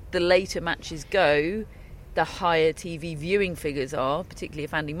the later matches go, the higher TV viewing figures are, particularly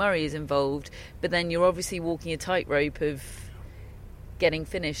if Andy Murray is involved. But then you're obviously walking a tightrope of getting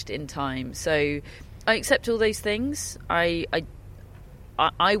finished in time. So I accept all those things. I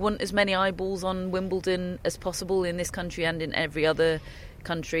want as many eyeballs on Wimbledon as possible in this country and in every other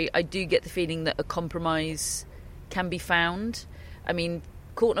country. I do get the feeling that a compromise can be found. I mean,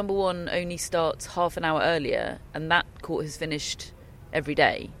 court number 1 only starts half an hour earlier, and that court has finished every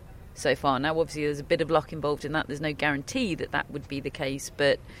day so far. Now, obviously, there's a bit of luck involved in that. There's no guarantee that that would be the case,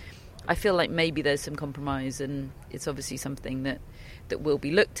 but I feel like maybe there's some compromise, and it's obviously something that will be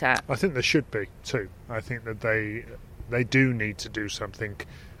looked at. I think there should be too. I think that they do need to do something.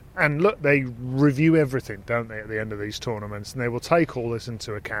 And look, they review everything, don't they, at the end of these tournaments, and they will take all this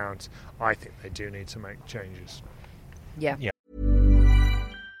into account. I think they do need to make changes. Yeah.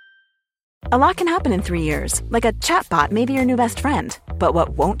 A lot can happen in 3 years, like a chatbot may be your new best friend. But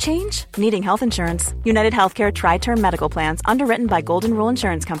what won't change? Needing health insurance. United Healthcare Tri-Term Medical Plans, underwritten by Golden Rule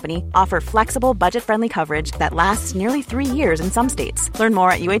Insurance Company, offer flexible, budget-friendly coverage that lasts nearly 3 years in some states. Learn more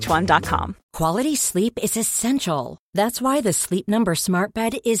at uh1.com. Quality sleep is essential. That's why the Sleep Number Smart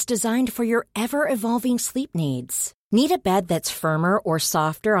Bed is designed for your ever-evolving sleep needs. Need a bed that's firmer or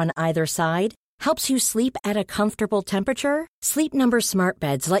softer on either side? Helps you sleep at a comfortable temperature? Sleep Number Smart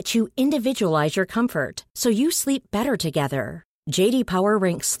Beds let you individualize your comfort, so you sleep better together. J.D. Power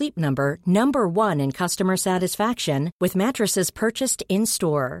ranks Sleep Number number 1 in customer satisfaction with mattresses purchased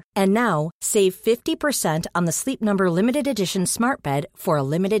in-store. And now, save 50% on the Sleep Number Limited Edition Smart Bed for a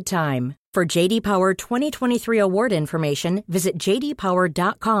limited time. For J.D. Power 2023 award information, visit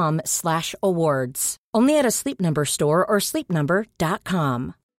jdpower.com/awards. Only at a Sleep Number store or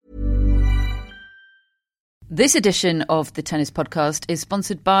sleepnumber.com. This edition of the Tennis Podcast is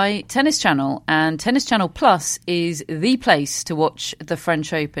sponsored by Tennis Channel, and Tennis Channel Plus is the place to watch the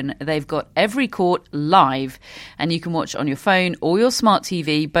French Open. They've got every court live, and you can watch on your phone or your smart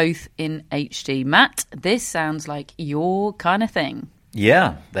TV, both in HD. Matt, this sounds like your kind of thing.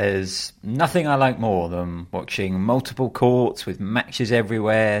 Yeah, there's nothing I like more than watching multiple courts with matches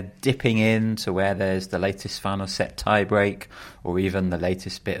everywhere, dipping in to where there's the latest final set tiebreak or even the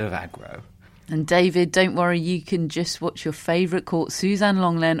latest bit of aggro. And David, don't worry, you can just watch your favourite court, Suzanne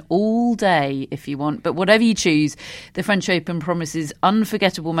Lenglen, all day if you want. But whatever you choose, the French Open promises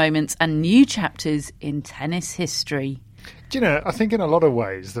unforgettable moments and new chapters in tennis history. Do you know, I think in a lot of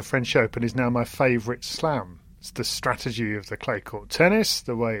ways the French Open is now my favourite slam. It's the strategy of the clay court tennis,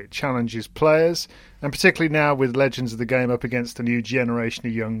 the way it challenges players, and particularly now with legends of the game up against a new generation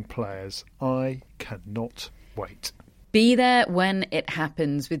of young players. I cannot wait. Be there when it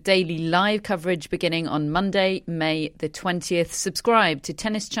happens, with daily live coverage beginning on Monday, May the 20th. Subscribe to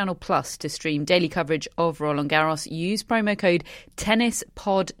Tennis Channel Plus to stream daily coverage of Roland Garros. Use promo code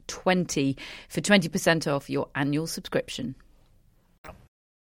TennisPod20 for 20% off your annual subscription.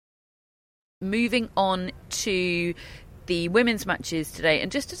 Moving on to the women's matches today,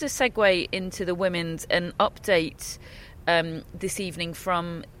 and just as a segue into the women's, an update this evening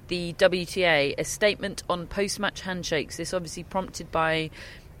from the WTA, a statement on post-match handshakes. This obviously prompted by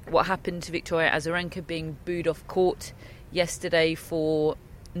what happened to Victoria Azarenka being booed off court yesterday for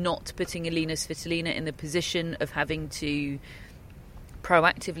not putting Elina Svitolina in the position of having to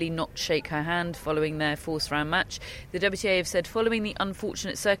proactively not shake her hand following their fourth round match. The WTA have said, following the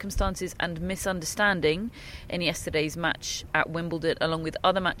unfortunate circumstances and misunderstanding in yesterday's match at Wimbledon, along with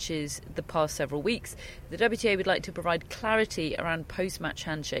other matches the past several weeks, the WTA would like to provide clarity around post-match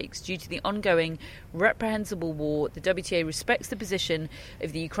handshakes. Due to the ongoing reprehensible war, the WTA respects the position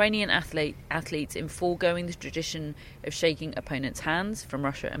of the Ukrainian athletes in foregoing the tradition of shaking opponents' hands from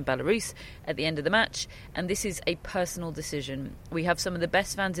Russia and Belarus at the end of the match, and this is a personal decision. We have some of the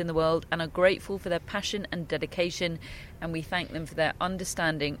best fans in the world and are grateful for their passion and dedication, and we thank them for their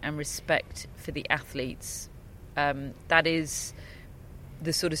understanding and respect for the athletes. That is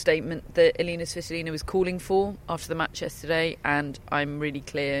the sort of statement that Elina Svitolina was calling for after the match yesterday, and I'm really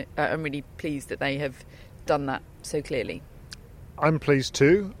pleased that they have done that so clearly. I'm pleased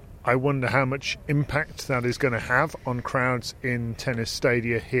too. I wonder how much impact that is going to have on crowds in tennis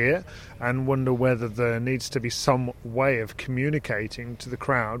stadia here, and wonder whether there needs to be some way of communicating to the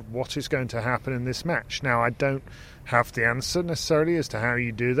crowd what is going to happen in this match. Now, I don't have the answer necessarily as to how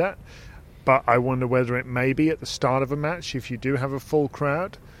you do that, but I wonder whether it may be at the start of a match, if you do have a full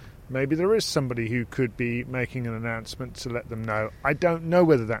crowd, maybe there is somebody who could be making an announcement to let them know. I don't know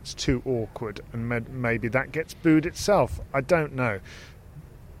whether that's too awkward, and maybe that gets booed itself. I don't know.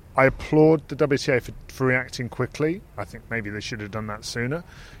 I applaud the WTA for reacting quickly. I think maybe they should have done that sooner,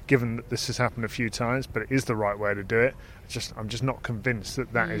 given that this has happened a few times, but it is the right way to do it. I'm just not convinced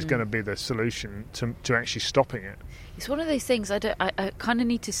that is going to be the solution to actually stopping it. It's one of those things, I kind of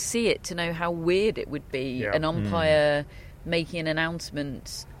need to see it to know how weird it would be, an umpire making an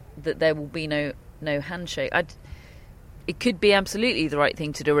announcement that there will be no handshake. It could be absolutely the right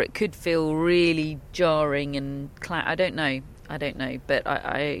thing to do, or it could feel really jarring and I don't know, but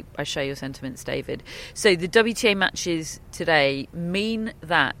I share your sentiments, David. So the WTA matches today mean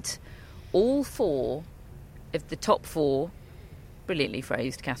that all four of the top four, brilliantly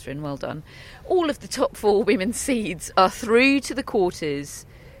phrased, Catherine, well done, all of the top four women's seeds are through to the quarters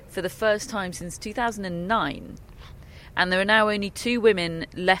for the first time since 2009. And there are now only two women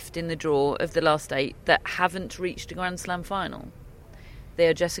left in the draw of the last eight that haven't reached a Grand Slam final. They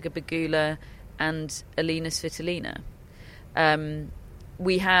are Jessica Pegula and Elina Svitolina.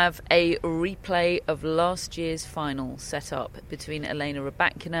 we have a replay of last year's final set up between Elena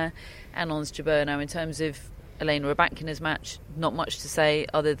Rybakina and Ons Jabeur. Now, in terms of Elena Rybakina's match, not much to say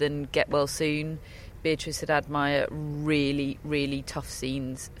other than get well soon. Beatrice Haddad-Maia, really, really tough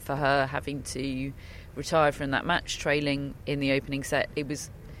scenes for her, having to retire from that match, trailing in the opening set. It was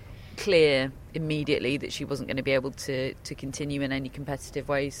clear immediately that she wasn't going to be able to continue in any competitive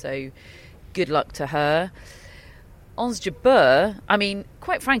way, so good luck to her. Ons Jabeur, I mean,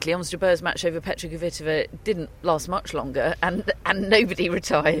 quite frankly, Ons Jabeur's match over Petra Kvitova didn't last much longer, and nobody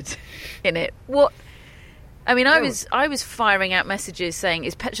retired in it. What? I mean, I was firing out messages saying,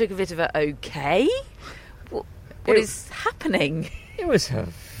 "Is Petra Kvitova okay? What is happening?" It was a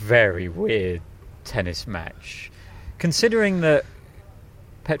very weird tennis match, considering that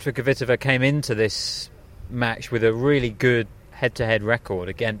Petra Kvitova came into this match with a really good head-to-head record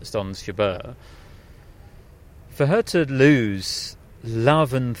against Ons Jabeur. For her to lose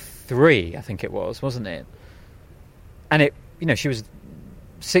love and 3, I think it was, wasn't it? And it, she was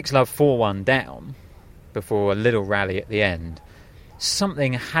 6-love 4-1 down before a little rally at the end.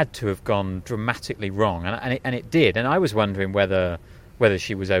 Something had to have gone dramatically wrong, and it did. And I was wondering whether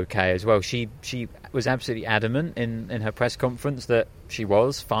she was okay as well. She was absolutely adamant in her press conference that she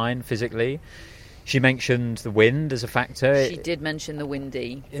was fine physically. She mentioned the wind as a factor. She did mention the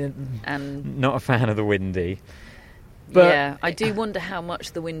windy. And not a fan of the windy. But yeah, I do wonder how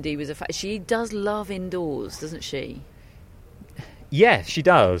much the windy was a factor. She does love indoors, doesn't she? Yeah, she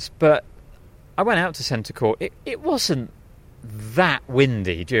does. But I went out to centre court. It wasn't that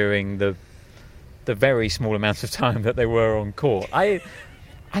windy during the very small amount of time that they were on court. I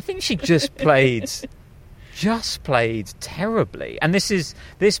think she just played terribly. And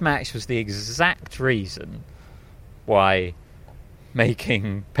this match was the exact reason why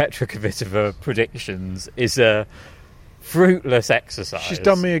making Petra Kvitova predictions is a fruitless exercise. She's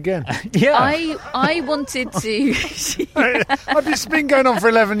done me again. Yeah. I wanted to... It's been going on for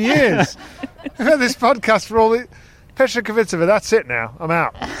 11 years. I've had this podcast for all the... Petra Kvitova, that's it now. I'm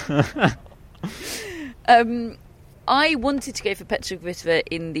out. I wanted to go for Petra Kvitova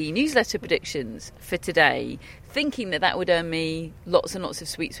in the newsletter predictions for today, thinking that would earn me lots and lots of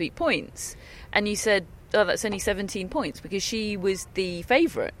sweet, sweet points. And you said, oh, that's only 17 points, because she was the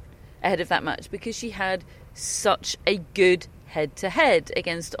favourite ahead of that match, because she had such a good head-to-head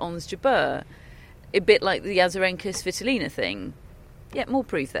against Ons Jabeur. A bit like the Azarenka-Svitolina thing. Yet more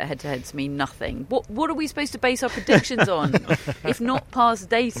proof that head-to-heads mean nothing. What are we supposed to base our predictions on? If not past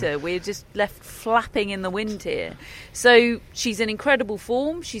data, we're just left flapping in the wind here. So she's in incredible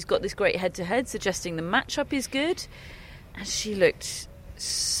form. She's got this great head-to-head, suggesting the matchup is good. And she looked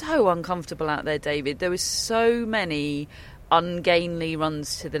so uncomfortable out there, David. There were so many ungainly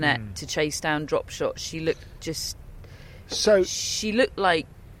runs to the net to chase down drop shots. She looked she looked like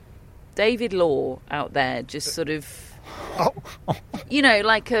David Law out there, just sort of...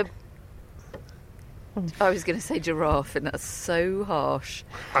 like a... I was going to say giraffe, and that's so harsh.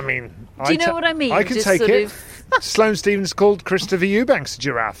 I mean... Do you know what I mean? I can just take it. Sloane Stephens called Christopher Eubanks a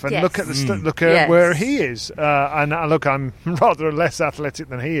giraffe, and look at where he is. And look, I'm rather less athletic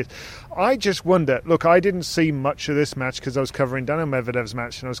than he is. I just wonder... Look, I didn't see much of this match because I was covering Daniil Medvedev's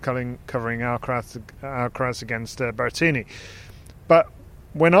match, and I was covering Alcaraz against Berrettini. But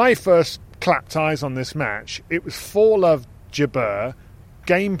when I first clapped eyes on this match, it was 4-love Jabeur,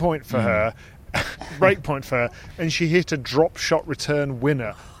 game point for her, break point for her, and she hit a drop shot return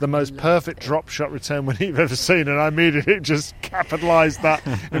winner, the most perfect drop shot return winner you've ever seen, and I immediately just capitalised that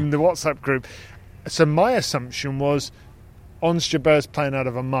in the WhatsApp group. So my assumption was Ons Jabeur's playing out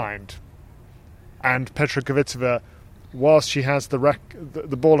of her mind, and Petra Kvitova, whilst she has the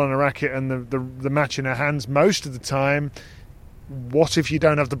ball on her racket and the match in her hands most of the time, what if you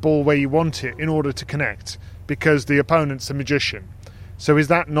don't have the ball where you want it in order to connect? Because the opponent's a magician. So is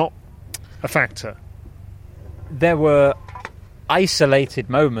that not a factor? There were isolated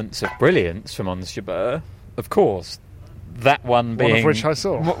moments of brilliance from Ons Jabeur, of course. That one being... One of which I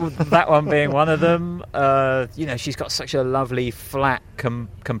saw. That one being one of them. She's got such a lovely, flat,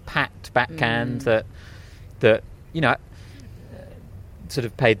 compact backhand that sort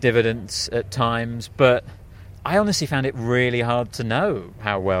of paid dividends at times, but... I honestly found it really hard to know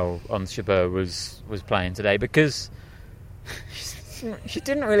how well Ons Jabeur was playing today, because she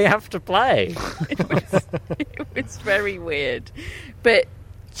didn't really have to play. It was very weird. But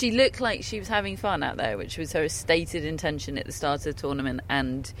she looked like she was having fun out there, which was her stated intention at the start of the tournament,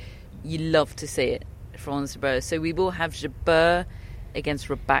 and you love to see it for Ons Jabeur. So we will have Jabeur against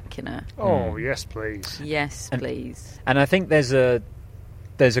Rybakina. Oh, yes, please. Yes, please. And I think there's a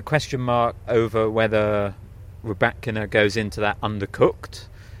question mark over whether Rybakina goes into that undercooked.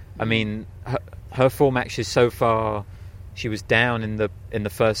 I mean, her 4 matches so far, she was down in the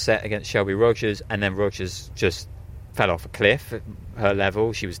first set against Shelby Rogers, and then Rogers just fell off a cliff at her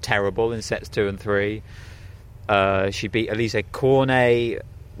level. She was terrible in sets 2 and 3. She beat Elise Cornet,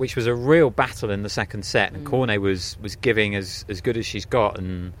 which was a real battle in the second set, and Cornet was giving as good as she's got,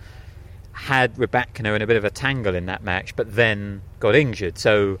 and had Rybakina in a bit of a tangle in that match, but then got injured.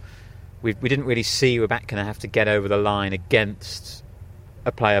 So we didn't really see Rybakina have to get over the line against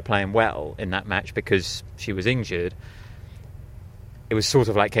a player playing well in that match because she was injured. It was sort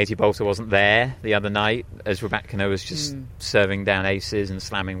of like Katie Boulter wasn't there the other night, as Rybakina was just serving down aces and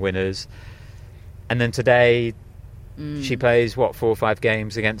slamming winners. And then today, she plays, 4 or 5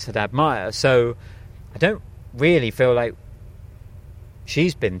 games against Haddad Maia. So I don't really feel like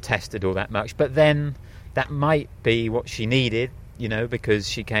she's been tested all that much. But then that might be what she needed, because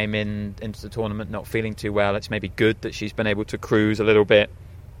she came into the tournament not feeling too well. It's maybe good that she's been able to cruise a little bit.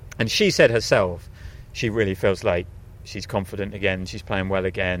 And she said herself, she really feels like she's confident again, she's playing well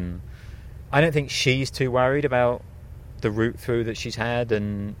again. I don't think she's too worried about the route through that she's had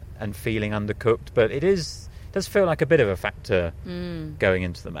and feeling undercooked, but it does feel like a bit of a factor going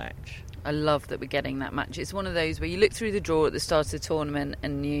into the match. I love that we're getting that match. It's one of those where you look through the draw at the start of the tournament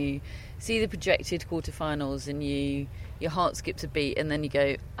and you see the projected quarterfinals and your heart skips a beat, and then you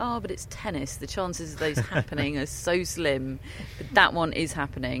go, but it's tennis. The chances of those happening are so slim. But that one is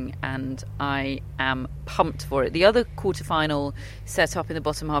happening, and I am pumped for it. The other quarterfinal set up in the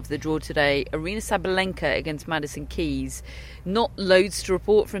bottom half of the draw today, Aryna Sabalenka against Madison Keys. Not loads to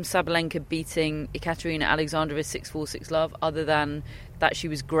report from Sabalenka beating Ekaterina Alexandrova 6-4, 6-love, other than that she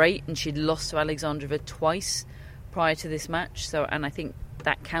was great and she'd lost to Alexandrova twice prior to this match. And I think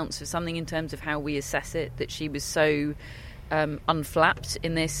that counts for something in terms of how we assess it, that she was so unflapped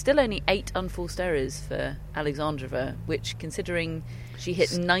in this. Still only 8 unforced errors for Alexandrova, which, considering she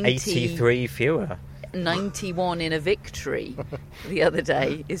hit 83 fewer. 91 in a victory the other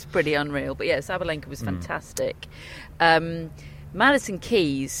day, is pretty unreal. But yeah, Sabalenka was fantastic. Madison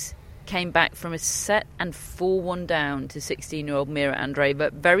Keys came back from a set and 4-1 down to 16-year-old Mira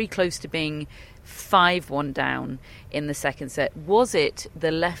Andreeva, very close to being 5-1 down in the second set. Was it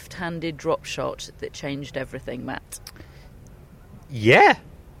the left-handed drop shot that changed everything, Matt? Yeah.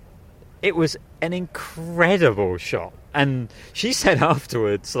 It was an incredible shot. And she said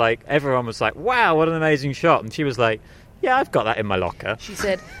afterwards, everyone was like, wow, what an amazing shot. And she was like, yeah, I've got that in my locker. She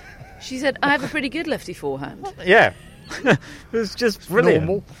said, I have a pretty good lefty forehand. Yeah. It was just brilliant.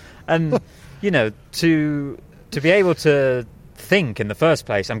 Normal. And, to be able to think in the first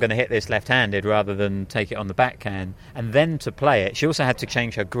place, I'm going to hit this left-handed rather than take it on the backhand, and then to play it. She also had to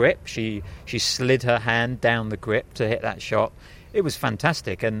change her grip. She slid her hand down the grip to hit that shot. It was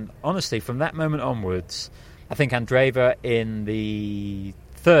fantastic. And honestly, from that moment onwards, I think Andreeva in the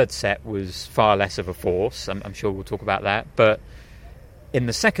third set was far less of a force. I'm sure we'll talk about that. But in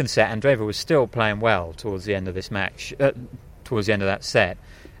the second set, Andreeva was still playing well towards the end of this match, towards the end of that set.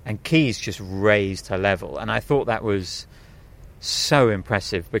 And Keys just raised her level. And I thought that was so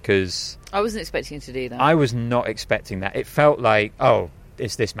impressive because I wasn't expecting her to do that. I was not expecting that. It felt like,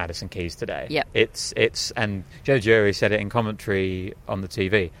 it's this Madison Keys today. Yeah. It's and Joe Jury said it in commentary on the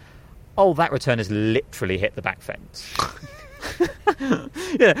TV. That return has literally hit the back fence.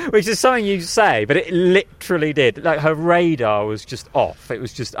 Which is something you say, but it literally did. Her radar was just off. It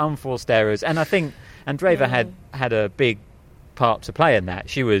was just unforced errors. And I think Andreeva had a big part to play in that.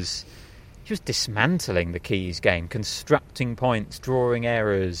 She was dismantling the Keys game, constructing points, drawing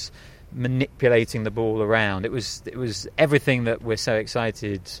errors, manipulating the ball around. It was everything that we're so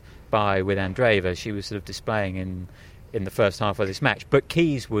excited by with Andreeva. She was sort of displaying in the first half of this match. But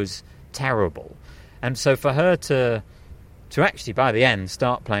Keys was terrible. And so for her to actually by the end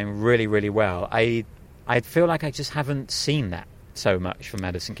start playing really, really well, I feel like I just haven't seen that so much from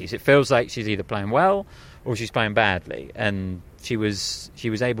Madison Keys. It feels like she's either playing well or she's playing badly, and she was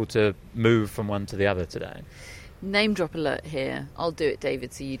able to move from one to the other today. Name drop alert here. I'll do it,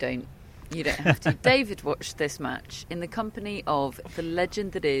 David, so you don't have to. David watched this match in the company of the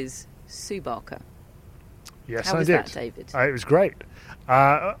legend that is Sue Barker. Yes, How was I did. that, David? It was great.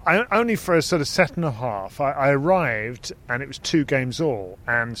 Only for a sort of set and a half. I arrived and it was 2 games all.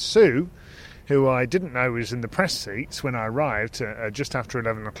 And Sue, who I didn't know was in the press seats when I arrived just after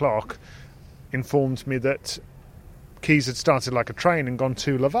 11 o'clock, informed me that Keys had started like a train and gone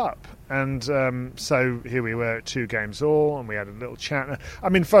 2-love up. And so here we were at 2 games all, and we had a little chat. I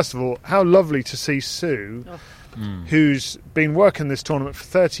mean, first of all, how lovely to see Sue, who's been working this tournament for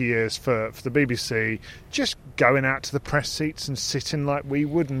 30 years for the BBC, just going out to the press seats and sitting like we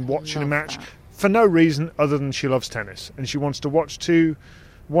would and watching a match. for no reason other than she loves tennis and she wants to watch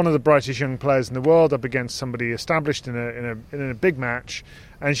one of the brightest young players in the world up against somebody established in a big match,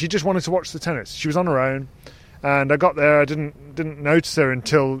 and she just wanted to watch the tennis. She was on her own, and I got there. I didn't notice her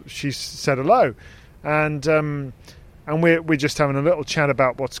until she said hello, and we're just having a little chat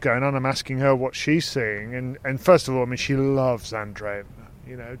about what's going on. I'm asking her what she's seeing, and first of all, I mean, she loves Andreeva.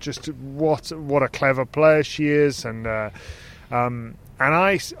 You know, just what a clever player she is, and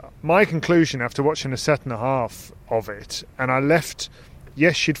my conclusion after watching a set and a half of it, and I left.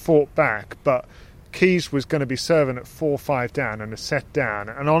 Yes, she'd fought back, but Keys was going to be serving at 4-5 down and a set down.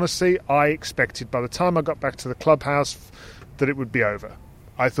 And honestly, I expected by the time I got back to the clubhouse that it would be over.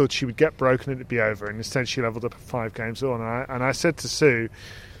 I thought she would get broken and it'd be over. And instead, she levelled up at 5 games on. And I said to Sue,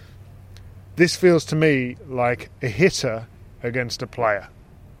 this feels to me like a hitter against a player.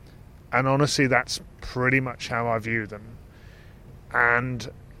 And honestly, that's pretty much how I view them.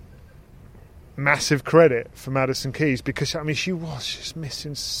 And massive credit for Madison Keys, because I mean she was just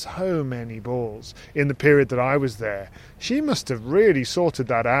missing so many balls in the period that I was there. She must have really sorted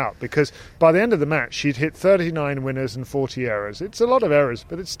that out, because by the end of the match she'd hit 39 winners and 40 errors. It's a lot of errors,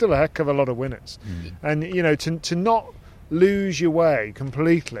 but it's still a heck of a lot of winners. And you know, to not lose your way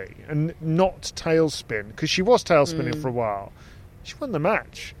completely and not tailspin, because she was tailspinning for a while, she won the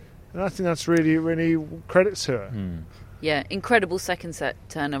match, and I think that's really credits her. Yeah, incredible second set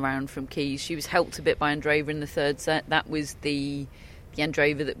turnaround from Keys. She was helped a bit by Andreeva in the third set. That was the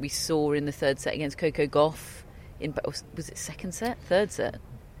Andreeva that we saw in the third set against Coco Gauff. Was it second set? Third set?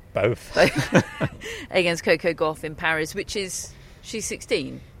 Both. Against Coco Gauff in Paris, which is, she's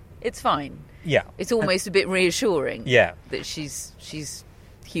 16. It's fine. Yeah. It's almost a bit reassuring. Yeah. That she's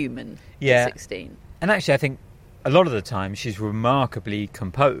human at 16. And actually, I think a lot of the time she's remarkably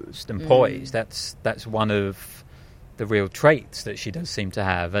composed and poised. That's one of the real traits that she does seem to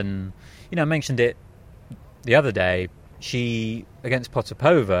have. And you know, I mentioned it the other day, she against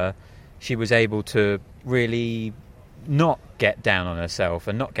Potapova, she was able to really not get down on herself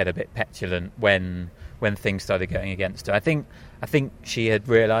and not get a bit petulant when things started going against her. I think she had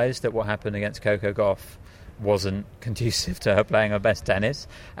realised that what happened against Coco Gauff wasn't conducive to her playing her best tennis,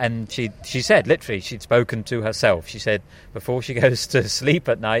 and she said literally she'd spoken to herself. She said before she goes to sleep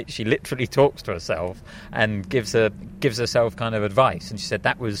at night she literally talks to herself and gives herself kind of advice, and she said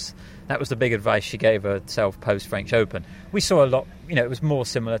that was the big advice she gave herself post French Open. We saw a lot, you know, it was more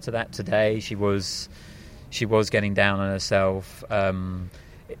similar to that today. She was getting down on herself.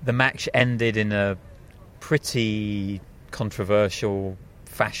 The match ended in a pretty controversial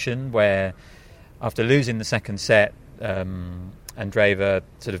fashion where after losing the second set, Andreeva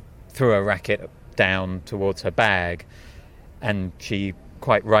sort of threw her racket down towards her bag, and she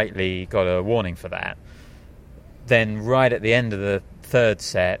quite rightly got a warning for that. Then right at the end of the third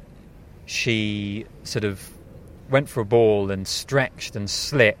set, she sort of went for a ball and stretched and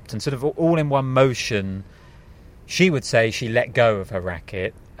slipped, and sort of all in one motion, she would say she let go of her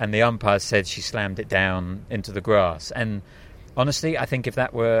racket, and the umpire said she slammed it down into the grass. And honestly, I think if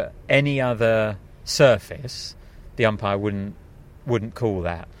that were any other surface, the umpire wouldn't call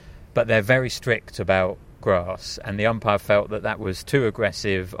that, but they're very strict about grass, and the umpire felt that was too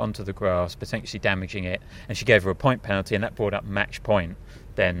aggressive onto the grass, potentially damaging it, and she gave her a point penalty, and that brought up match point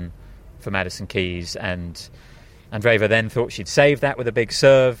then for Madison Keys. And Andreeva then thought she'd save that with a big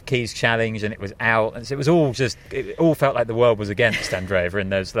serve. Keys challenged and it was out, and so it all felt like the world was against Andreeva in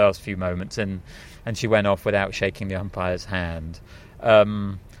those last few moments, and she went off without shaking the umpire's hand.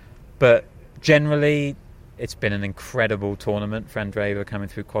 But generally, it's been an incredible tournament for Andreeva, coming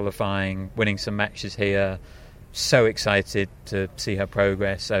through qualifying, winning some matches here. So excited to see her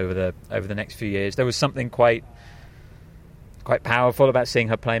progress over the next few years. There was something quite powerful about seeing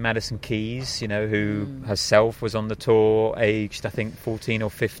her play Madison Keys, you know, who herself was on the tour, aged I think 14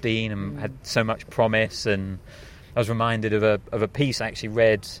 or 15, and had so much promise. And I was reminded of a piece I actually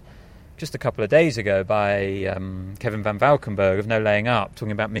read just a couple of days ago by Kevin van Valkenburg of No Laying Up,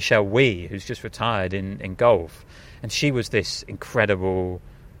 talking about Michelle Wie, who's just retired in golf. And she was this incredible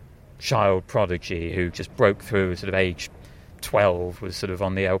child prodigy who just broke through sort of age 12, was sort of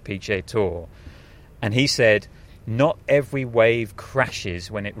on the LPGA Tour. And he said, not every wave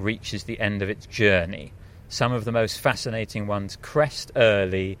crashes when it reaches the end of its journey. Some of the most fascinating ones crest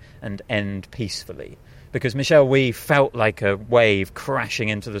early and end peacefully. Because Michelle Wie felt like a wave crashing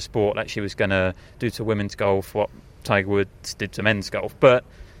into the sport, like she was going to do to women's golf what Tiger Woods did to men's golf. But,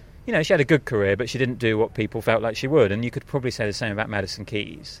 you know, she had a good career, but she didn't do what people felt like she would. And you could probably say the same about Madison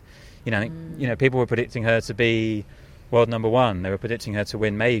Keys. You know, people were predicting her to be world number one. They were predicting her to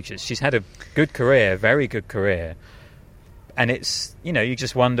win majors. She's had a good career, very good career. And it's, you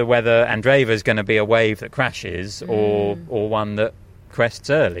just wonder whether Andreeva's going to be a wave that crashes or one that crests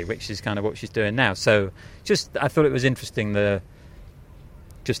early, which is kind of what she's doing now. So I thought it was interesting, the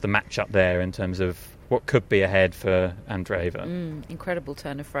match-up there in terms of what could be ahead for Andreeva. Incredible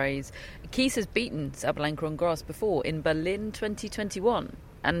turn of phrase. Keys has beaten Sabalenka on grass before in Berlin 2021.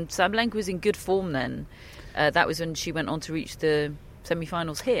 And Sabalenka was in good form then. That was when she went on to reach the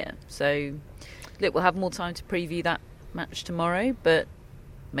semi-finals here. So, look, we'll have more time to preview that match tomorrow, but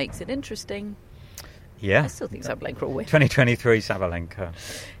makes it interesting. Yeah. I still think Sabalenka will win. 2023 Sabalenka.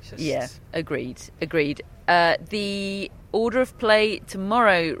 Yeah, agreed. The order of play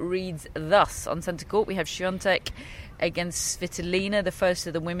tomorrow reads thus. On centre court, we have Świątek against Svitolina, the first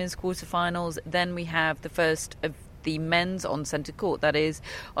of the women's quarterfinals. Then we have the first of the men's on centre court, that is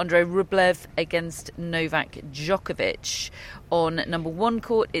Andrei Rublev against Novak Djokovic. On number one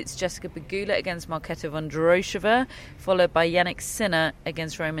court, it's Jessica Pegula against Marketa Vondrousova, followed by Yannick Sinner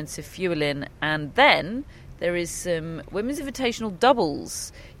against Roman Safiullin. And then there is some women's invitational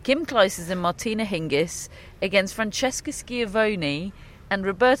doubles. Kim Clijsters and Martina Hingis against Francesca Schiavone and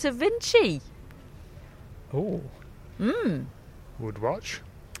Roberta Vinci. Oh. Would watch.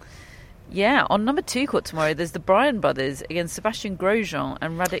 Yeah, on number two court tomorrow, there's the Bryan brothers against Sebastian Grosjean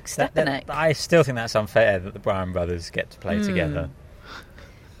and Radek Stepanek. I still think that's unfair that the Bryan brothers get to play together.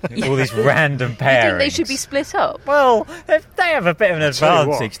 All these random pairings. You think they should be split up? Well, they have a bit of an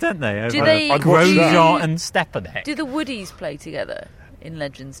advantage, don't they? Do they? Grosjean and Stepanek. Do the Woodies play together in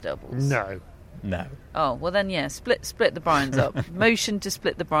Legends doubles? No. Oh, well then, yeah, split the Bryans up. Motion to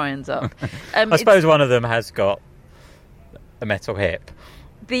split the Bryans up. I suppose one of them has got a metal hip.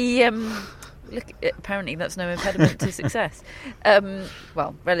 Look, apparently that's no impediment to success.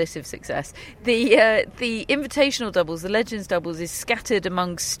 Well, relative success. The invitational doubles, the Legends doubles, is scattered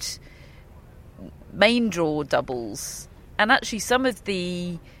amongst main draw doubles, and actually some of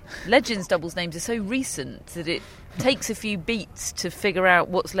the Legends doubles names are so recent that it takes a few beats to figure out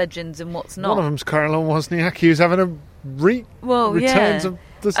what's Legends and what's not. One of them's Caroline Wozniacki, who's having a returns of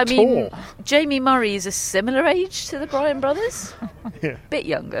this tour. Mean, Jamie Murray is a similar age to the Bryan brothers. Yeah. Bit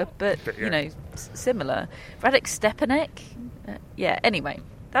younger, but similar. Radek Stepanek. Anyway,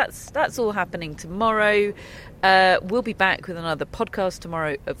 that's all happening tomorrow. We'll be back with another podcast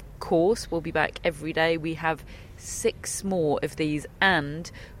tomorrow, of course. We'll be back every day. We have 6 more of these, and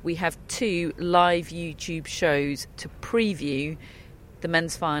we have 2 live YouTube shows to preview the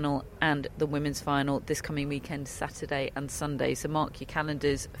men's final and the women's final this coming weekend, Saturday and Sunday. So mark your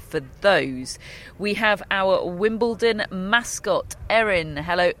calendars for those. We have our Wimbledon mascot, Erin.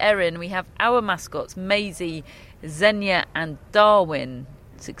 Hello, Erin. We have our mascots, Maisie, Xenia and Darwin.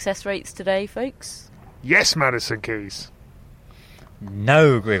 Success rates today, folks? Yes, Madison Keys.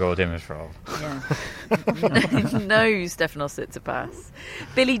 No Grigor Dimitrov. Yeah. No Stefanos Tsitsipas.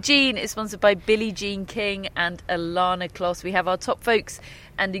 Billie Jean is sponsored by Billie Jean King and Alana Kloss. We have our top folks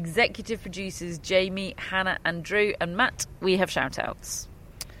and executive producers Jamie, Hannah and Drew. And Matt, we have shout-outs.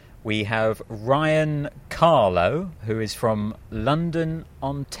 We have Ryan Carlo, who is from London,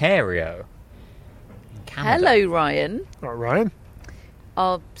 Ontario, Canada. Hello, Ryan. Right, Ryan.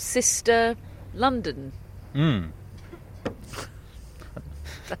 Our sister, London.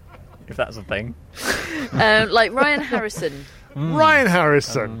 If that's a thing. Like Ryan Harrison. Ryan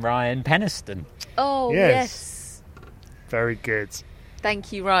Harrison. Ryan Peniston. Oh, yes. Very good.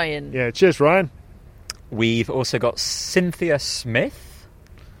 Thank you, Ryan. Yeah, cheers, Ryan. We've also got Cynthia Smith.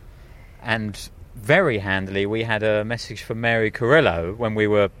 And very handily, we had a message from Mary Carrillo when we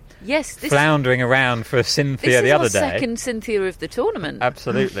were floundering around for Cynthia the other day. This is our second Cynthia of the tournament.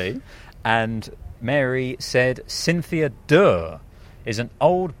 Absolutely. And Mary said, Cynthia Durr is an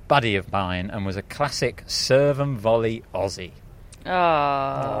old buddy of mine and was a classic serve and volley Aussie.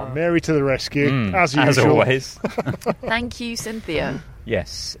 Oh, Mary to the rescue, as usual. As always. Thank you, Cynthia.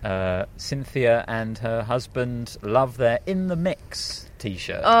 Yes, Cynthia and her husband love their In the Mix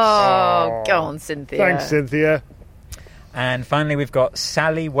T-shirts. Oh, go on, Cynthia. Thanks, Cynthia. And finally, we've got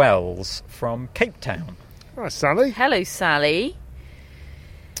Sally Wells from Cape Town. Hi, Sally. Hello, Sally.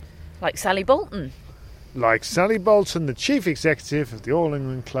 Like Sally Bolton. Like Sally Bolton, the chief executive of the All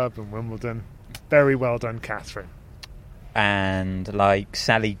England Club in Wimbledon. Very well done, Catherine. And like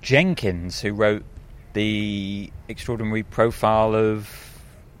Sally Jenkins, who wrote the extraordinary profile of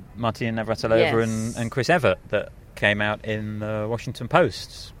Martina Navratilova and Chris Evert that came out in the Washington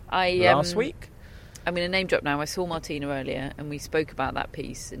Post last week. I'm going to name drop now. I saw Martina earlier and we spoke about that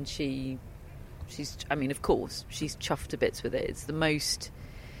piece, and she's, I mean, of course, she's chuffed to bits with it. It's the most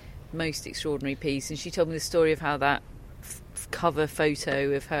extraordinary piece, and she told me the story of how that cover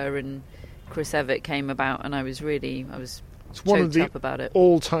photo of her and Chris Evert came about, and I was It's one of choked up about it.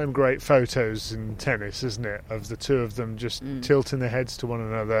 all-time great photos in tennis, isn't it? Of the two of them just tilting their heads to one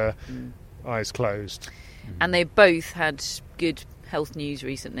another, eyes closed. And they both had good health news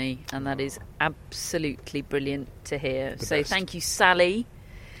recently, and that is absolutely brilliant to hear. So thank you, Sally.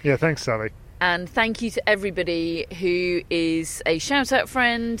 Yeah, thanks, Sally. And thank you to everybody who is a shout-out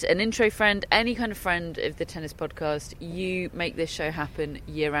friend, an intro friend, any kind of friend of the Tennis Podcast. You make this show happen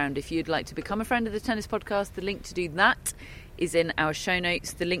year-round. If you'd like to become a friend of the Tennis Podcast, the link to do that is in our show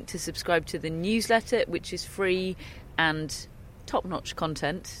notes. The link to subscribe to the newsletter, which is free and top-notch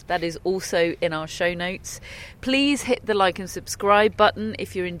content, that is also in our show notes. Please hit the like and subscribe button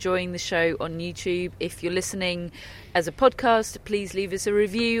if you're enjoying the show on YouTube. If you're listening as a podcast, please leave us a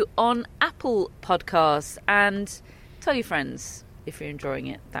review on Apple Podcasts and tell your friends if you're enjoying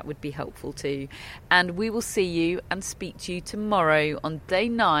it. That would be helpful too. And we will see you and speak to you tomorrow on day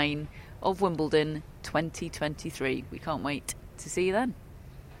 9 of Wimbledon 2023. We can't wait to see you then.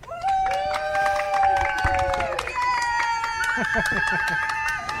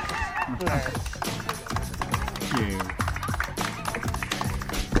 Bless you.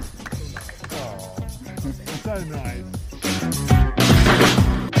 Oh, so nice.